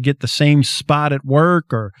trying to get the same spot at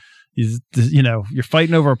work, or you're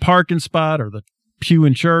fighting over a parking spot or the pew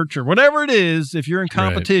in church or whatever it is. If you're in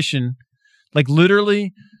competition, like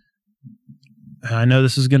literally, I know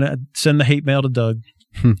this is going to send the hate mail to Doug.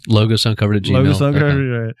 Logosuncovered@gmail.com.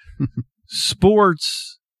 Logosuncovered.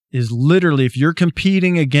 Sports is literally, if you're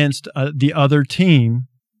competing against the other team,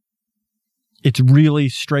 it's really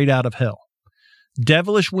straight out of hell.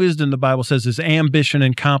 Devilish wisdom, the Bible says, is ambition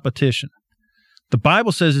and competition. The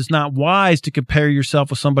Bible says it's not wise to compare yourself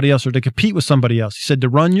with somebody else or to compete with somebody else. He said to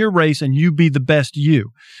run your race and you be the best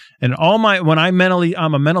you. And I'm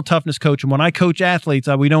a mental toughness coach, and when I coach athletes,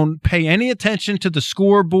 we don't pay any attention to the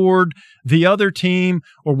scoreboard, the other team,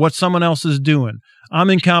 or what someone else is doing. I'm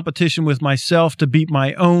in competition with myself to beat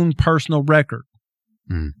my own personal record.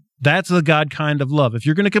 That's the God kind of love. If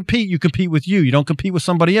you're going to compete, you compete with you. You don't compete with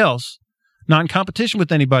somebody else. Not in competition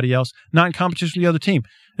with anybody else, not in competition with the other team.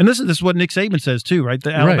 And this is what Nick Saban says too, right?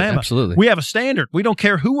 The Alabama. Right, absolutely. We have a standard. We don't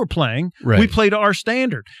care who we're playing. Right. We play to our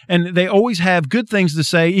standard. And they always have good things to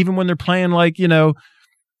say, even when they're playing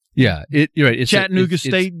Yeah, you're right. It's Chattanooga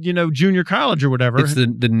State, junior college or whatever. It's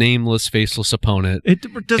the nameless, faceless opponent. It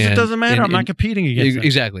doesn't matter. I'm not competing against them.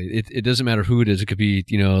 Exactly. It doesn't matter who it is. It could be,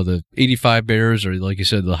 the 85 Bears or, like you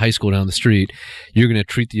said, the high school down the street. You're going to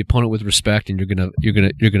treat the opponent with respect, and you're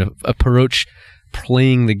going to approach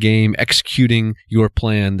playing the game, executing your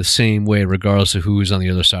plan the same way, regardless of who is on the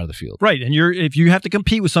other side of the field. Right. And if you have to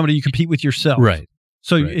compete with somebody, you compete with yourself. Right.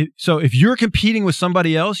 So, if you're competing with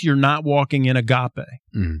somebody else, you're not walking in agape.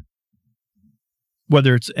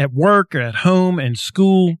 Whether it's at work or at home and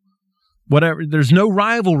school, whatever. There's no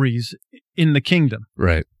rivalries in the kingdom.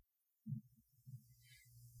 Right.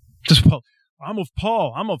 Just, well, I'm of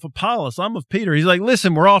Paul. I'm of Apollos. I'm of Peter. He's like,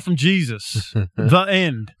 listen, we're all from Jesus. The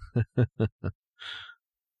end.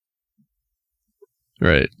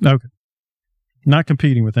 Right. Okay. Not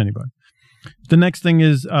competing with anybody. The next thing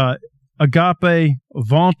is agape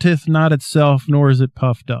vaunteth not itself, nor is it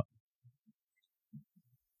puffed up.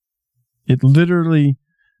 It literally,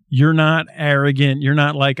 you're not arrogant. You're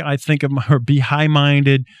not like, I think of, or be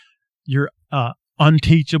high-minded. You're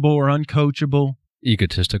unteachable or uncoachable.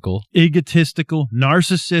 Egotistical,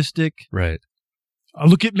 narcissistic. Right.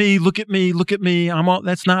 Look at me, look at me, look at me.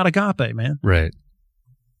 That's not agape, man. Right.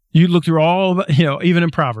 You look through all, even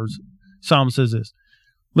in Proverbs, Solomon says this.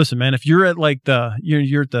 Listen, man, if you're at like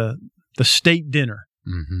you're at the state dinner,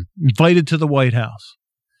 invited to the White House,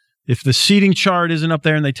 if the seating chart isn't up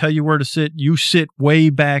there and they tell you where to sit, you sit way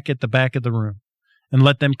back at the back of the room and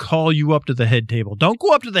let them call you up to the head table. Don't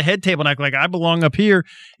go up to the head table and act like I belong up here.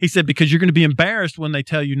 He said, because you're going to be embarrassed when they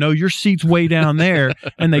tell you, no, your seat's way down there,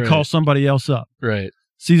 and they Right. call somebody else up. Right.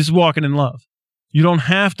 See, this is walking in love. You don't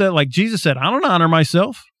have to, like Jesus said, I don't honor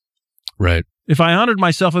myself. Right. If I honored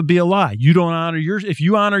myself, it'd be a lie. You don't honor if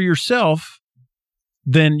you honor yourself,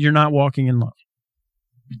 then you're not walking in love.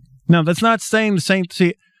 Now, that's not saying the same.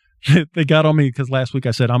 See, they got on me because last week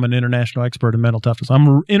I said I'm an international expert in mental toughness. I'm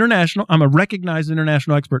a recognized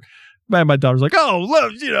international expert. My daughter's like, oh,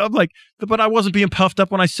 look, I'm like, but I wasn't being puffed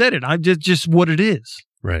up when I said it. I just what it is.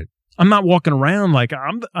 Right. I'm not walking around like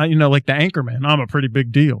like the anchor man. I'm a pretty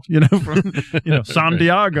big deal, from, San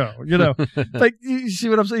Diego, like, you see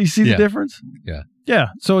what I'm saying? You see the difference? Yeah. Yeah.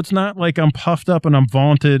 So it's not like I'm puffed up and I'm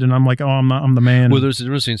vaunted and I'm like, oh, I'm the man. Well, there's a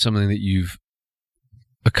difference between something that you've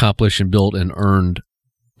accomplished and built and earned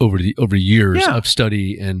over years of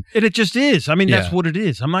study and it just is. I mean, that's what it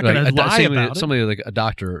is. I'm not going to lie about it. Somebody like a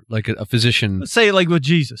doctor, like a physician. Let's say like with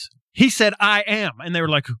Jesus. He said, I am. And they were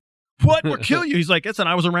like, what? We'll kill you. He's like, listen,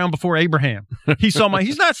 I was around before Abraham. He saw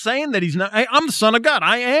he's not saying that he's not. I'm the son of God.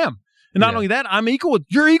 I am. And not only that,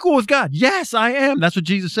 you're equal with God. Yes, I am. That's what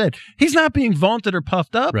Jesus said. He's not being vaunted or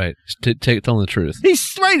puffed up. Right. Telling the truth.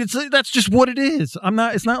 He's right. That's just what it is.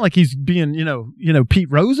 It's not like he's being, Pete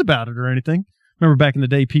Rose about it or anything. Remember back in the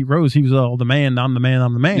day, Pete Rose, he was all the man, I'm the man,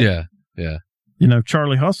 I'm the man. Yeah. Yeah.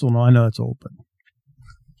 Charlie Hustle. No, I know that's old, but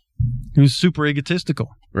he was super egotistical.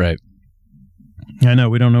 Right. I know.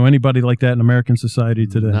 We don't know anybody like that in American society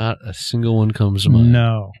today. Not a single one comes to mind.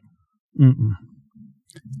 No. Mm-mm.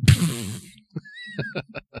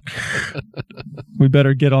 We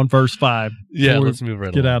better get on verse 5. Yeah, let's move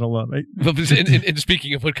right Get along. out of love. And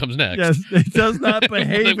speaking of what comes next. Yes, it does not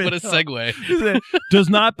behave What a segue. Does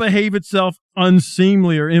not behave itself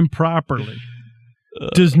unseemly or improperly.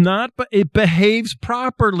 It behaves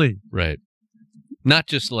properly. Right. Not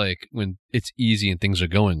just like when it's easy and things are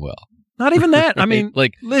going well. Not even that. I mean,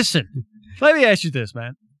 like, listen, let me ask you this,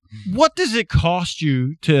 man. What does it cost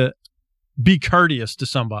you to be courteous to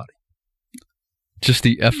somebody? Just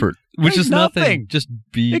the effort, which is nothing. Just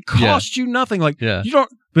be. It costs you nothing. Like, you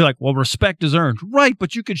don't be like, well, respect is earned. Right,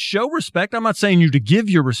 but you could show respect. I'm not saying you to give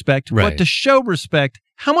your respect, but to show respect,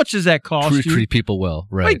 how much does that cost you? Treat people well,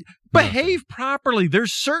 right. Behave properly.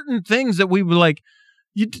 There's certain things that we would like,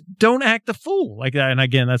 you don't act the fool like that. And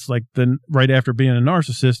again, that's like right after being a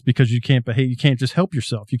narcissist, because you can't behave. You can't just help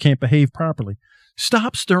yourself. You can't behave properly.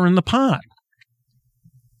 Stop stirring the pot.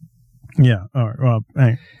 Yeah. All right. Well,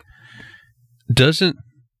 hey.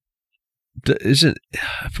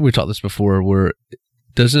 We talked this before, where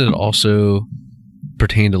doesn't it also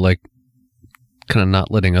pertain to like kind of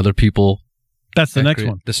not letting other people? That's the next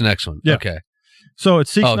one. That's the next one. Yeah. Okay. So it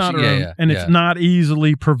seeks not around, and it's not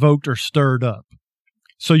easily provoked or stirred up.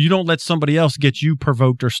 So you don't let somebody else get you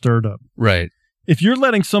provoked or stirred up. Right. If you're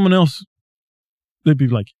letting someone else, they'd be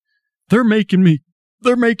like, they're making me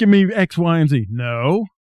X, Y, and Z. No.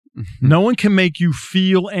 No one can make you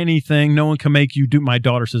feel anything. No one can make you do. My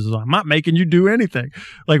daughter says, I'm not making you do anything.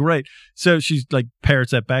 Like, right. So she's like,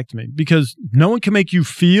 parrots that back to me, because no one can make you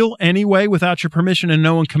feel anyway without your permission, and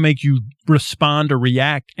no one can make you respond or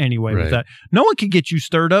react anyway with that. No one can get you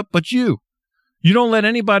stirred up but you. You don't let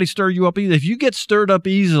anybody stir you up either. If you get stirred up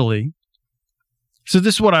easily, so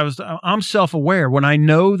this is what I'm self-aware. When I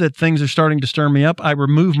know that things are starting to stir me up, I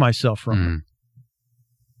remove myself from it.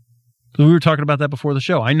 So we were talking about that before the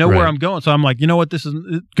show. I know where I'm going. So I'm like, you know what? This is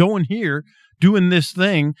going here, doing this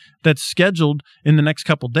thing that's scheduled in the next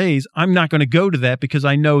couple of days. I'm not going to go to that because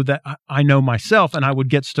I know that I know myself and I would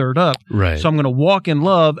get stirred up. Right. So I'm going to walk in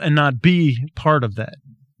love and not be part of that.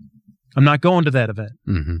 I'm not going to that event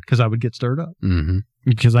because I would get stirred up.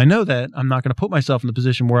 Because I know that I'm not going to put myself in the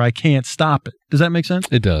position where I can't stop it. Does that make sense?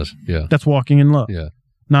 It does. Yeah. That's walking in love. Yeah.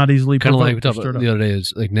 not easily kind of like we provoked or talked about stirred up. the other day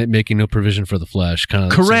is like making no provision for the flesh, kind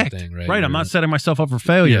of Correct. the same thing, right? Right. I'm not setting myself up for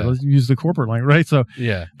failure. Yeah. Let's use the corporate language, right? So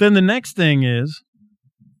Yeah. then the next thing is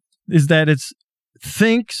that it's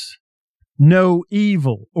thinks no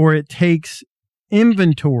evil, or it takes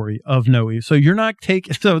inventory of no evil. So you're not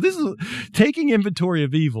taking, so this is taking inventory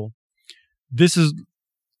of evil.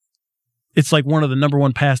 It's like one of the number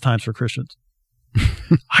one pastimes for Christians.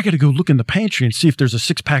 I got to go look in the pantry and see if there's a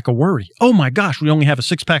 6-pack of worry. Oh my gosh, we only have a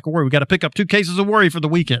 6-pack of worry. We got to pick up 2 cases of worry for the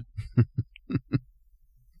weekend.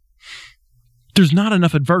 There's not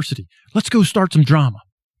enough adversity. Let's go start some drama.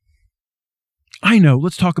 I know.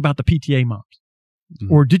 Let's talk about the PTA moms.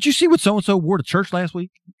 Mm. Or did you see what so-and-so wore to church last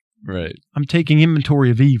week? Right. I'm taking inventory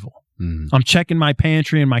of evil. Mm. I'm checking my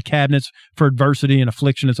pantry and my cabinets for adversity and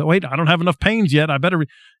affliction. And so, wait, I don't have enough pains yet. I better,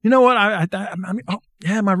 you know what? I mean, oh,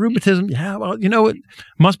 yeah, my rheumatism. Yeah, well, you know, it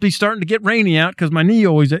must be starting to get rainy out because my knee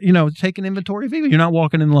always, you know, taking inventory of evil. You're not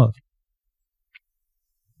walking in love.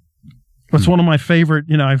 That's one of my favorite,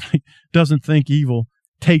 you know, doesn't think evil,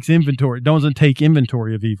 takes inventory, doesn't take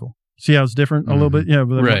inventory of evil. See how it's different a little bit? Yeah.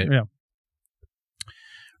 Right. Yeah.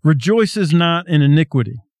 Rejoices not in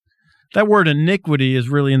iniquity. That word iniquity is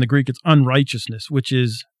really in the Greek, it's unrighteousness, which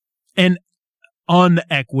is an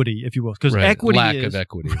unequity, if you will. Because equity lack is, of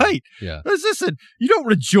equity. Right. Yeah. Listen, you don't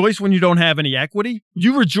rejoice when you don't have any equity.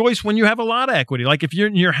 You rejoice when you have a lot of equity. Like if you're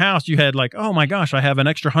in your house, you had like, oh my gosh, I have an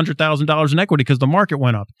extra $100,000 in equity because the market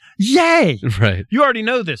went up. Yay! Right. You already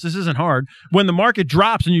know this. This isn't hard. When the market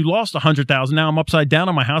drops and you lost $100,000, now I'm upside down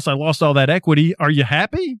on my house. I lost all that equity. Are you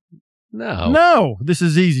happy? No, this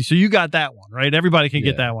is easy. So you got that one, right? Everybody can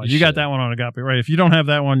get that one. You got that one on Agape, right? If you don't have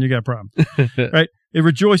that one, you got a problem, right? It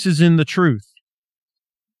rejoices in the truth,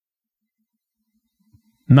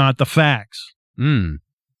 not the facts. Mm.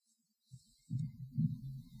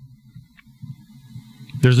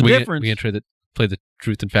 There's a difference. We can play the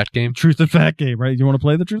truth and fact game. Truth and fact game, right? You want to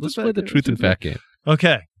play the truth? Let's play the truth and fact game.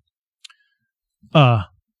 Okay.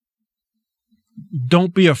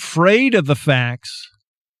 Don't be afraid of the facts,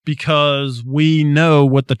 because we know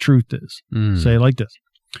what the truth is. Say it like this.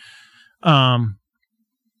 The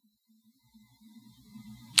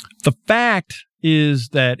fact is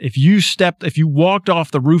that if you walked off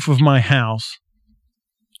the roof of my house,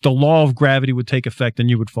 the law of gravity would take effect and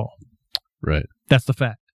you would fall. Right. That's the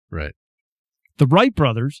fact. Right. The Wright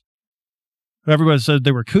brothers, who everybody said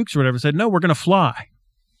they were kooks or whatever, said, no, we're going to fly.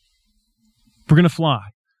 We're going to fly.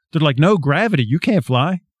 They're like, no, gravity, you can't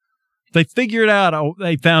fly. They figured out,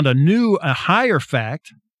 they found a higher fact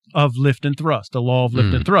of lift and thrust, the law of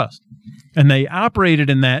lift and thrust. And they operated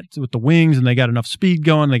in that with the wings, and they got enough speed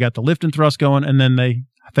going, they got the lift and thrust going, and then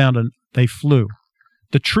they flew.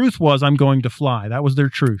 The truth was, I'm going to fly. That was their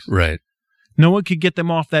truth. Right. No one could get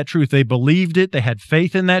them off that truth. They believed it. They had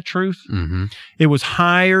faith in that truth. Mm-hmm. It was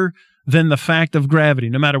higher than the fact of gravity.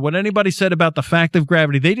 No matter what anybody said about the fact of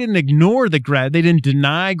gravity, they didn't ignore the gravity. They didn't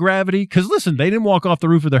deny gravity. Because listen, they didn't walk off the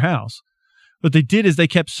roof of their house. What they did is they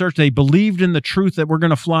kept searching. They believed in the truth that we're going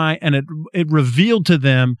to fly, and it revealed to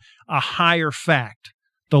them a higher fact,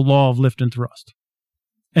 the law of lift and thrust.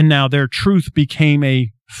 And now their truth became a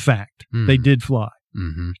fact. Mm-hmm. They did fly.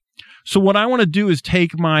 Mm-hmm. So what I want to do is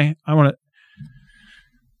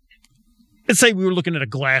let's say we were looking at a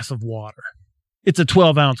glass of water. It's a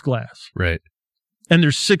 12-ounce glass. Right. And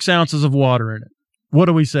there's 6 ounces of water in it. What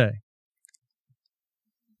do we say?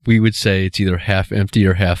 We would say it's either half empty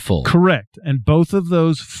or half full. Correct. And both of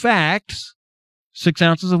those facts, 6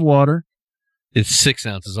 ounces of water. It's 6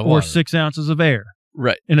 ounces of water. Or 6 ounces of air.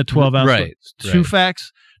 Right. In a 12-ounce right. glass. Two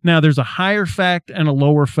facts. Now, there's a higher fact and a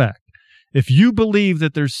lower fact. If you believe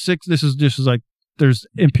that there's 6, this is like, there's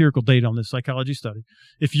empirical data on this psychology study.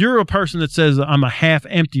 If you're a person that says I'm a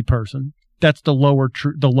half-empty person, that's the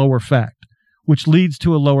lower fact, which leads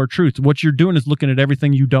to a lower truth. What you're doing is looking at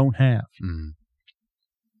everything you don't have. Mm.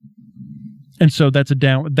 And so that's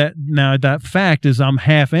that fact is I'm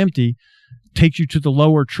half empty, takes you to the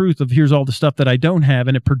lower truth of here's all the stuff that I don't have,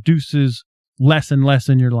 and it produces less and less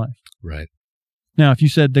in your life. Right. Now, if you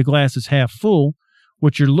said the glass is half full,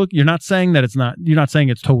 you're not saying that you're not saying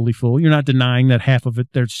it's totally full. You're not denying that half of it,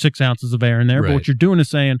 there's 6 ounces of air in there. Right. But what you're doing is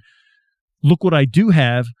saying, look what I do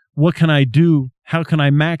have. What can I do? How can I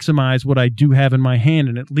maximize what I do have in my hand?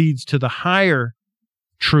 And it leads to the higher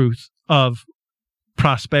truth of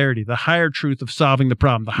prosperity, the higher truth of solving the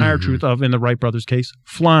problem, the higher truth of, in the Wright brothers' case,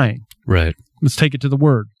 flying. Right. Let's take it to the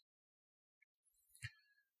Word.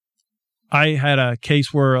 I had a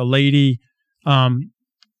case where a lady,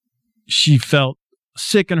 she felt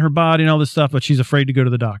sick in her body and all this stuff, but she's afraid to go to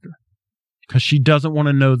the doctor because she doesn't want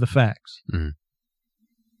to know the facts. Mm.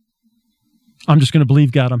 I'm just going to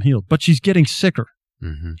believe God I'm healed. But she's getting sicker.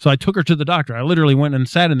 Mm-hmm. So I took her to the doctor. I literally went and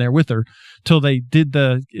sat in there with her till they did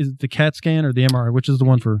the CAT scan or the MRI, which is the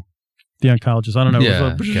one for the oncologist. I don't know.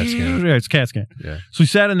 Yeah, CAT scan. Yeah, it's CAT scan. Yeah. So we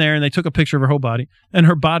sat in there and they took a picture of her whole body, and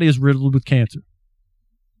her body is riddled with cancer.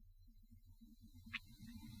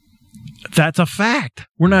 That's a fact.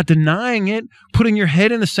 We're not denying it. Putting your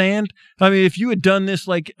head in the sand. I mean, if you had done this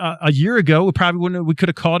like a year ago, we probably wouldn't. We could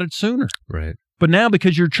have caught it sooner. Right. But now,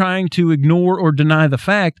 because you're trying to ignore or deny the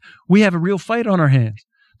fact, we have a real fight on our hands.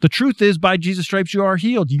 The truth is, by Jesus' stripes, you are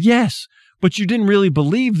healed. Yes, but you didn't really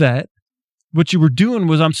believe that. What you were doing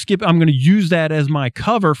was, I'm going to use that as my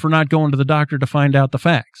cover for not going to the doctor to find out the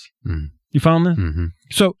facts. Mm. You found this? Mm-hmm.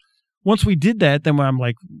 So once we did that, then I'm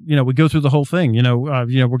like, we go through the whole thing. We're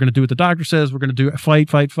going to do what the doctor says. We're going to do fight,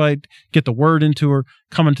 get the word into her,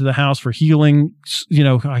 come into the house for healing.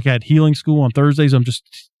 I had healing school on Thursdays. I'm just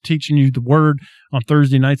teaching you the word on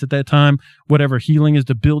Thursday nights at that time, whatever healing is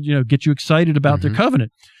to build, get you excited about their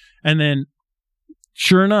covenant. And then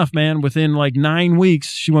sure enough, man, within like 9 weeks,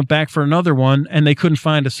 she went back for another one and they couldn't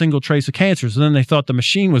find a single trace of cancer. So then they thought the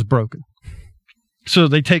machine was broken. So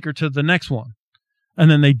they take her to the next one. And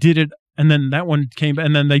then they did it, and then that one came,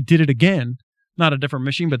 and then they did it again, not a different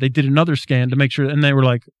machine, but they did another scan to make sure, and they were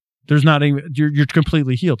like, "There's not any, you're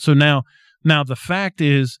completely healed." So now the fact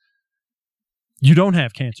is, you don't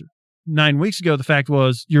have cancer. 9 weeks ago, the fact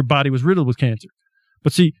was your body was riddled with cancer.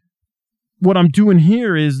 But see, what I'm doing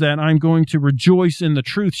here is that I'm going to rejoice in the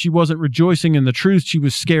truth. She wasn't rejoicing in the truth; she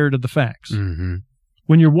was scared of the facts. Mm-hmm.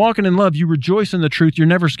 When you're walking in love, you rejoice in the truth. You're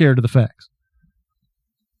never scared of the facts.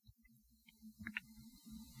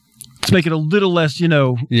 Let's make it a little less,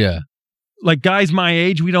 like guys my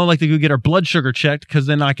age, we don't like to go get our blood sugar checked because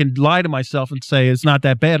then I can lie to myself and say it's not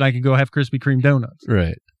that bad. I can go have Krispy Kreme donuts.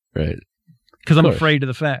 Right. Because I'm afraid of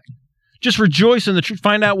the fact. Just rejoice in the truth.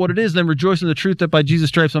 Find out what it is, then rejoice in the truth that by Jesus'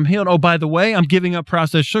 stripes I'm healed. Oh, by the way, I'm giving up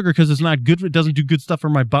processed sugar because it's not good. It doesn't do good stuff for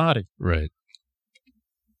my body. Right.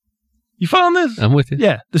 You following this? I'm with you.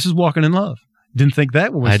 Yeah, this is walking in love. Didn't think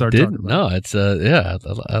that when we started talking about it. No, it's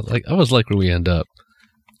I always like where we end up.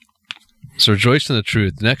 So rejoice in the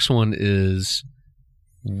truth. The next one is,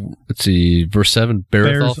 let's see, verse 7,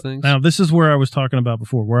 beareth all things. Now, this is where I was talking about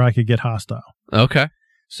before, where I could get hostile. Okay.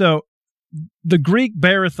 So the Greek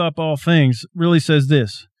beareth up all things really says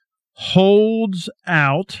this: holds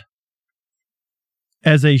out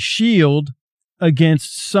as a shield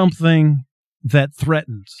against something that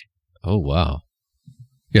threatens. Oh, wow.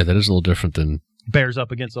 Yeah, that is a little different than bears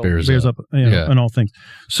up against all, bears up. and all things.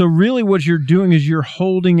 So really what you're doing is you're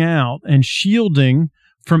holding out and shielding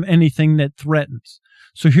from anything that threatens.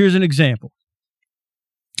 So here's an example.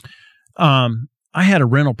 I had a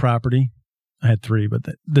rental property. I had 3, but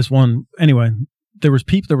this one, anyway, there was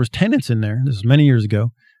tenants in there. This was many years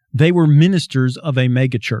ago. They were ministers of a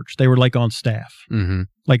mega church. They were like on staff. Mm-hmm.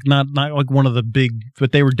 Like not like one of the big,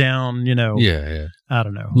 but they were down, Yeah. I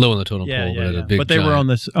don't know. Low on the totem pole, but a big but they giant. were on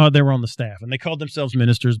this. They were on the staff, and they called themselves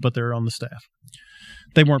ministers, but they were on the staff.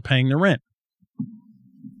 They weren't paying the rent.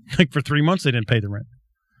 Like for 3 months, they didn't pay the rent.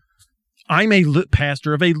 I'm a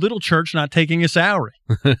pastor of a little church, not taking a salary,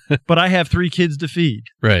 but I have 3 kids to feed.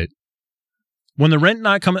 Right. When the rent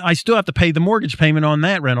not coming, I still have to pay the mortgage payment on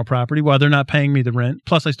that rental property while they're not paying me the rent.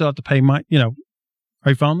 Plus, I still have to pay my, are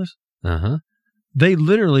you following this? Uh-huh. They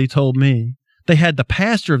literally told me, they had the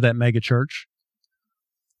pastor of that mega church,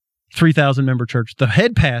 3,000 member church. The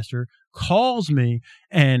head pastor calls me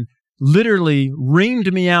and literally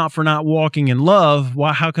reamed me out for not walking in love.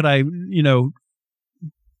 Why? How could I,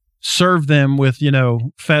 serve them with,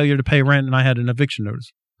 failure to pay rent and I had an eviction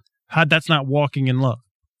notice? That's not walking in love.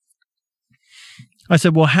 I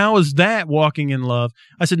said, well, how is that walking in love?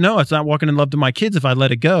 I said, no, it's not walking in love to my kids if I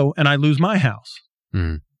let it go and I lose my house.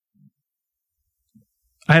 Mm.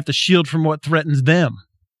 I have to shield from what threatens them.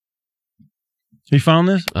 You found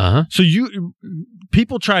this? Uh-huh. So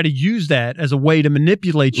people try to use that as a way to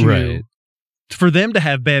manipulate you, right, for them to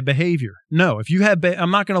have bad behavior. No, if you have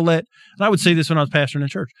I'm not going to let, and I would say this when I was pastoring in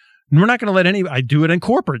church, we're not going to let I do it in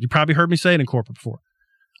corporate. You probably heard me say it in corporate before.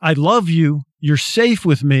 I love you. You're safe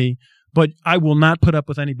with me, but I will not put up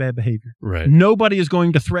with any bad behavior. Right. Nobody is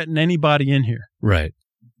going to threaten anybody in here. Right.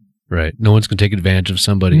 Right. No one's going to take advantage of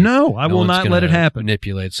somebody. No, I will not let it happen.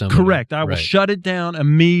 Manipulate somebody. Correct. I will shut it down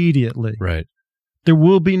immediately. Right. There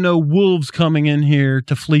will be no wolves coming in here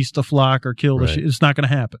to fleece the flock or kill the sheep. It's not going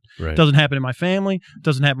to happen. Right. It doesn't happen in my family. It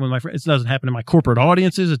doesn't happen with my friends. It doesn't happen in my corporate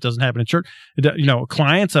audiences. It doesn't happen in church.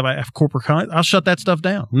 Clients, I have corporate clients. I'll shut that stuff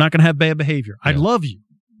down. I'm not going to have bad behavior. Yeah. I love you.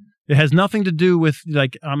 It has nothing to do with,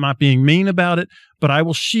 I'm not being mean about it, but I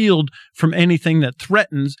will shield from anything that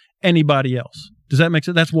threatens anybody else. Does that make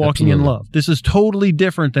sense? That's walking in love. This is totally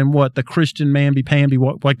different than what the Christian mamby-pamby,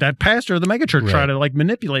 like that pastor of the megachurch tried to like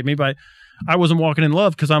manipulate me by, I wasn't walking in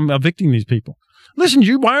love because I'm evicting these people. Listen,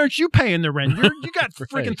 why aren't you paying the rent? You got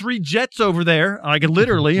freaking 3 jets over there. Like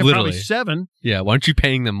literally, and probably 7. Yeah, why aren't you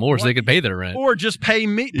paying them more so they could pay their rent? Or just pay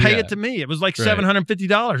it to me. It was like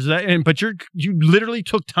 $750. But you literally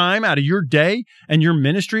took time out of your day and your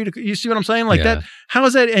ministry to, you see what I'm saying? Like that. How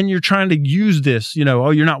is that? And you're trying to use this,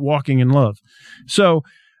 you're not walking in love. So,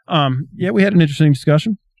 we had an interesting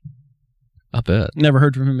discussion. I bet. Never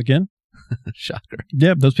heard from him again. Shocker.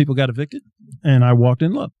 Yeah, those people got evicted, and I walked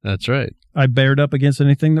in love. That's right. I bared up against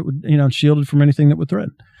anything that would, shielded from anything that would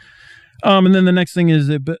threaten. And then the next thing is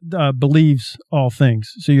it believes all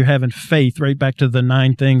things. So you're having faith, right back to the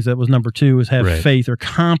 9 things. That was number 2, is have faith, or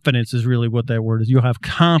confidence is really what that word is. You'll have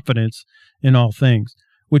confidence in all things,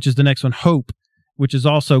 which is the next one, hope, which is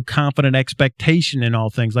also confident expectation in all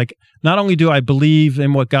things. Like, not only do I believe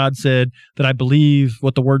in what God said, that I believe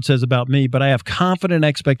what the word says about me, but I have confidence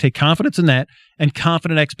in that, and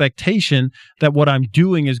confident expectation that what I'm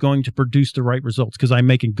doing is going to produce the right results because I'm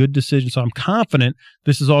making good decisions. So I'm confident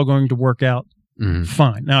this is all going to work out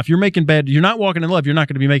fine. Now, if you're not walking in love, you're not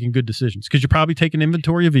going to be making good decisions because you're probably taking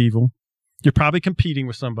inventory of evil. You're probably competing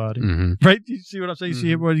with somebody, right? You see what I'm saying? You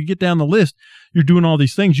see, when you get down the list, you're doing all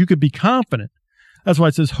these things. You could be confident. That's why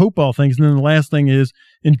it says hope all things. And then the last thing is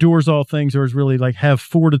endures all things, or is really like have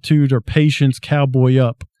fortitude or patience, cowboy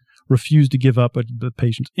up, refuse to give up, but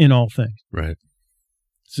patience in all things. Right.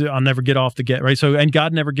 So I'll never get off the get, right? So, and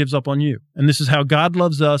God never gives up on you. And this is how God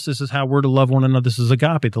loves us. This is how we're to love one another. This is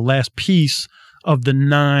agape, the last piece of the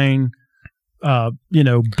 9,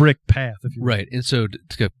 brick path, if you will. Right. And so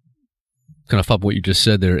to kind of follow up what you just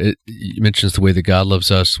said there, it mentions the way that God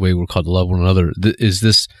loves us, the way we're called to love one another.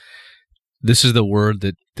 This is the word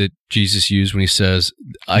that Jesus used when he says,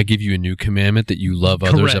 I give you a new commandment, that you love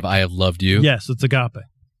others as I have loved you. Yes, it's agape.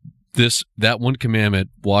 That one commandment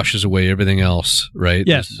washes away everything else, right?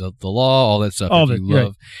 Yes. The law, all that stuff that you love.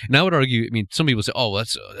 Right. And I would argue, some people say, oh,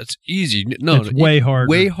 that's easy. No, it's way harder.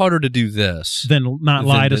 Way harder to do this than not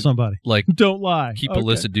lie to somebody. Like, don't lie. Keep a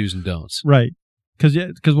list of do's and don'ts. Right.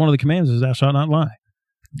 Because one of the commands is thou shalt not lie.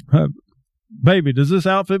 Baby, does this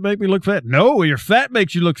outfit make me look fat? No, your fat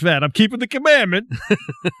makes you look fat. I'm keeping the commandment.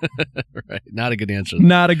 Right. Not a good answer.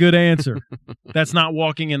 Not a good answer. That's not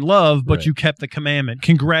walking in love, but you kept the commandment.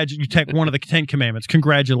 You took one of the 10 commandments.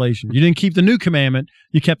 Congratulations. You didn't keep the new commandment.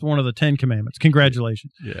 You kept one of the 10 commandments.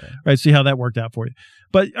 Congratulations. Yeah. Right. See how that worked out for you.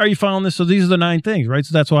 But are you following this? So these are the 9 things, right?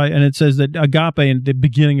 So that's why, and it says that agape in the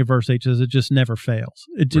beginning of verse 8 says it just never fails.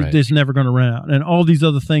 It's never going to run out. And all these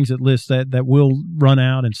other things it lists that will run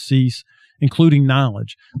out and cease, including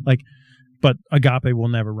knowledge, but agape will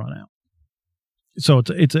never run out. So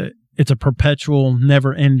it's a perpetual,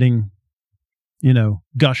 never-ending,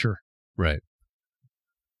 gusher, right?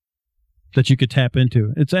 That you could tap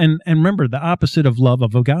into. And remember, the opposite of love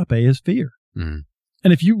of agape is fear. Mm-hmm.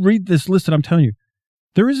 And if you read this list that I'm telling you,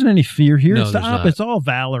 there isn't any fear here. No, it's the opposite. It's all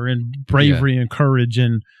valor and bravery and courage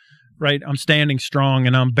and. Right, I'm standing strong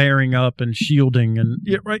and I'm bearing up and shielding and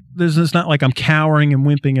right. It's not like I'm cowering and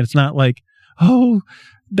wimping. And it's not like, oh,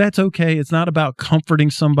 that's okay. It's not about comforting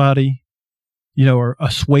somebody, or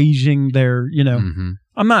assuaging their,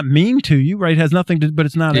 I'm not mean to you, right? It has nothing to, but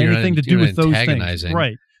it's not anything to do with those things,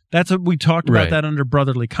 right? That's what we talked about that under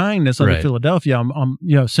brotherly kindness under Philadelphia. I'm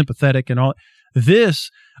sympathetic and all. This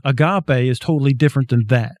agape is totally different than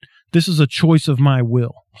that. This is a choice of my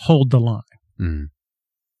will. Hold the line. Mm.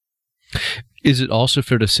 Is it also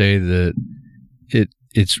fair to say that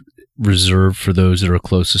it's reserved for those that are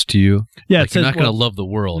closest to you? Yeah, you're not going to love the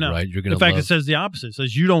world, right? You're going to. In fact, it says the opposite. It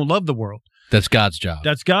says you don't love the world. That's God's job.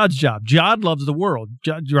 That's God's job. God loves the world,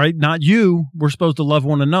 right? Not you. We're supposed to love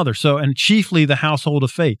one another. So, and chiefly the household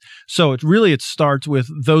of faith. So it starts with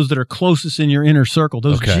those that are closest in your inner circle.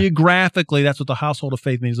 Those geographically, that's what the household of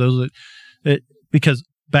faith means. Because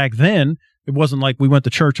back then, it wasn't like we went to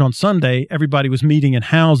church on Sunday. Everybody was meeting in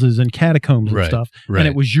houses and catacombs and stuff. Right. And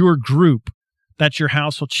it was your group. That's your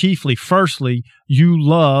household. Chiefly, firstly, you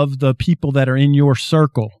love the people that are in your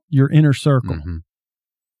circle, your inner circle. Mm-hmm.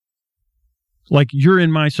 Like you're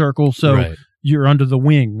in my circle, so you're under the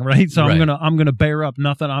wing, right? So I'm gonna bear up.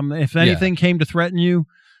 Nothing. If anything came to threaten you,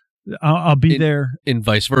 I'll be there. And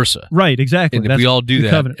vice versa. Right. Exactly. And if we all do that,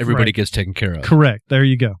 covenant. Everybody gets taken care of. Correct. There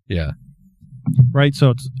you go. Yeah. Right.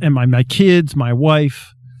 So it's my kids, my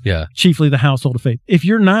wife. Yeah. Chiefly the household of faith. If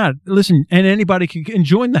you're not, listen, and anybody can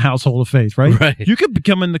join the household of faith, right? Right. You could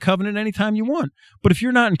become in the covenant anytime you want. But if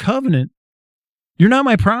you're not in covenant, you're not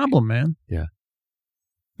my problem, man. Yeah.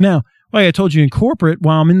 Now, like I told you in corporate,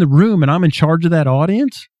 while I'm in the room and I'm in charge of that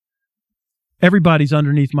audience, everybody's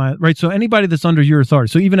underneath my, right? So anybody that's under your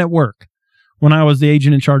authority. So even at work, when I was the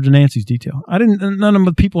agent in charge of Nancy's detail, none of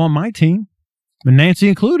the people on my team, and Nancy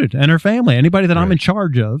included, and her family, anybody that I'm in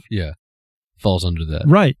charge of. Yeah. Falls under that.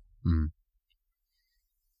 Right. Mm.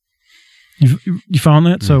 You found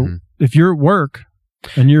that? So if you're at work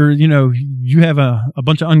and you're, you have a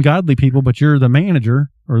bunch of ungodly people, but you're the manager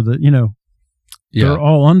or they're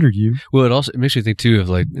all under you. Well, it makes me think too of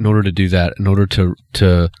like, in order to do that, in order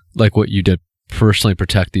to like what you did, personally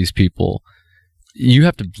protect these people, you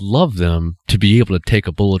have to love them to be able to take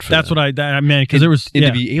a bullet for them. That's what I meant, because and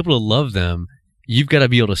to be able to love them, you've got to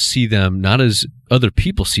be able to see them not as other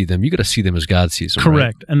people see them. You got to see them as God sees them.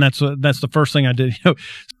 Correct, right? And that's the first thing I did.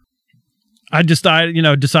 I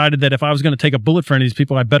decided that if I was going to take a bullet for any of these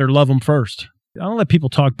people, I better love them first. I don't let people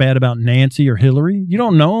talk bad about Nancy or Hillary. You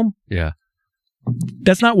don't know them. Yeah,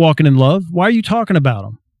 that's not walking in love. Why are you talking about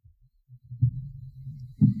them?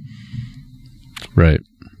 Right.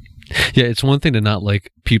 Yeah, it's one thing to not like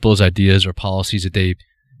people's ideas or policies that they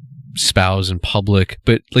espouse in public,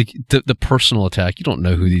 but like the personal attack, you don't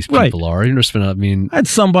know who these people are. You understand? I had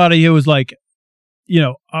somebody who was like,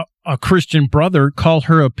 a Christian brother call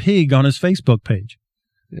her a pig on his Facebook page.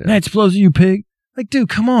 Yeah. That explodes you, pig. Like, dude,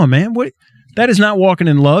 come on, man. What? That is not walking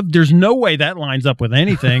in love. There's no way that lines up with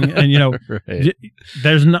anything. And,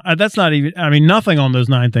 there's that's not even, nothing on those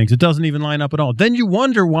 9 things. It doesn't even line up at all. Then you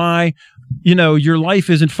wonder why, your life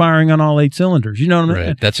isn't firing on all 8 cylinders. You know what I mean?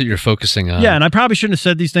 Right. That's what you're focusing on. Yeah. And I probably shouldn't have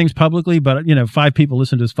said these things publicly, but, 5 people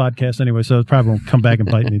listen to this podcast anyway, so it probably won't come back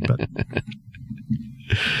and bite me. But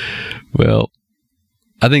well,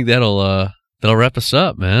 I think that'll wrap us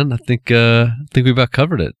up, man. I think we about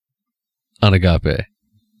covered it on Agape.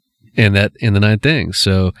 And the 9 things.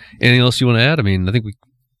 So, anything else you want to add? I think we.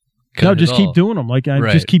 Just keep doing them. Like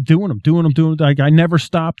just keep doing them. Like I never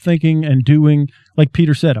stop thinking and doing. Like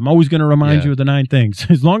Peter said, I'm always going to remind you of the 9 things.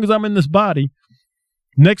 As long as I'm in this body,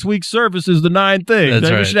 next week's service is the 9 things. That's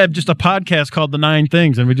right. We should have just a podcast called the 9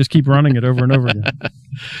 things, and we just keep running it over and over again.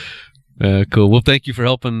 Cool. Well, thank you for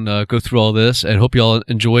helping go through all this, and hope you all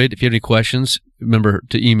enjoyed. If you have any questions, remember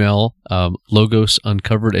to email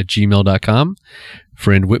logosuncovered@gmail.com.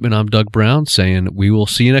 For Whitman, I'm Doug Brown saying we will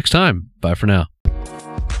see you next time. Bye for now.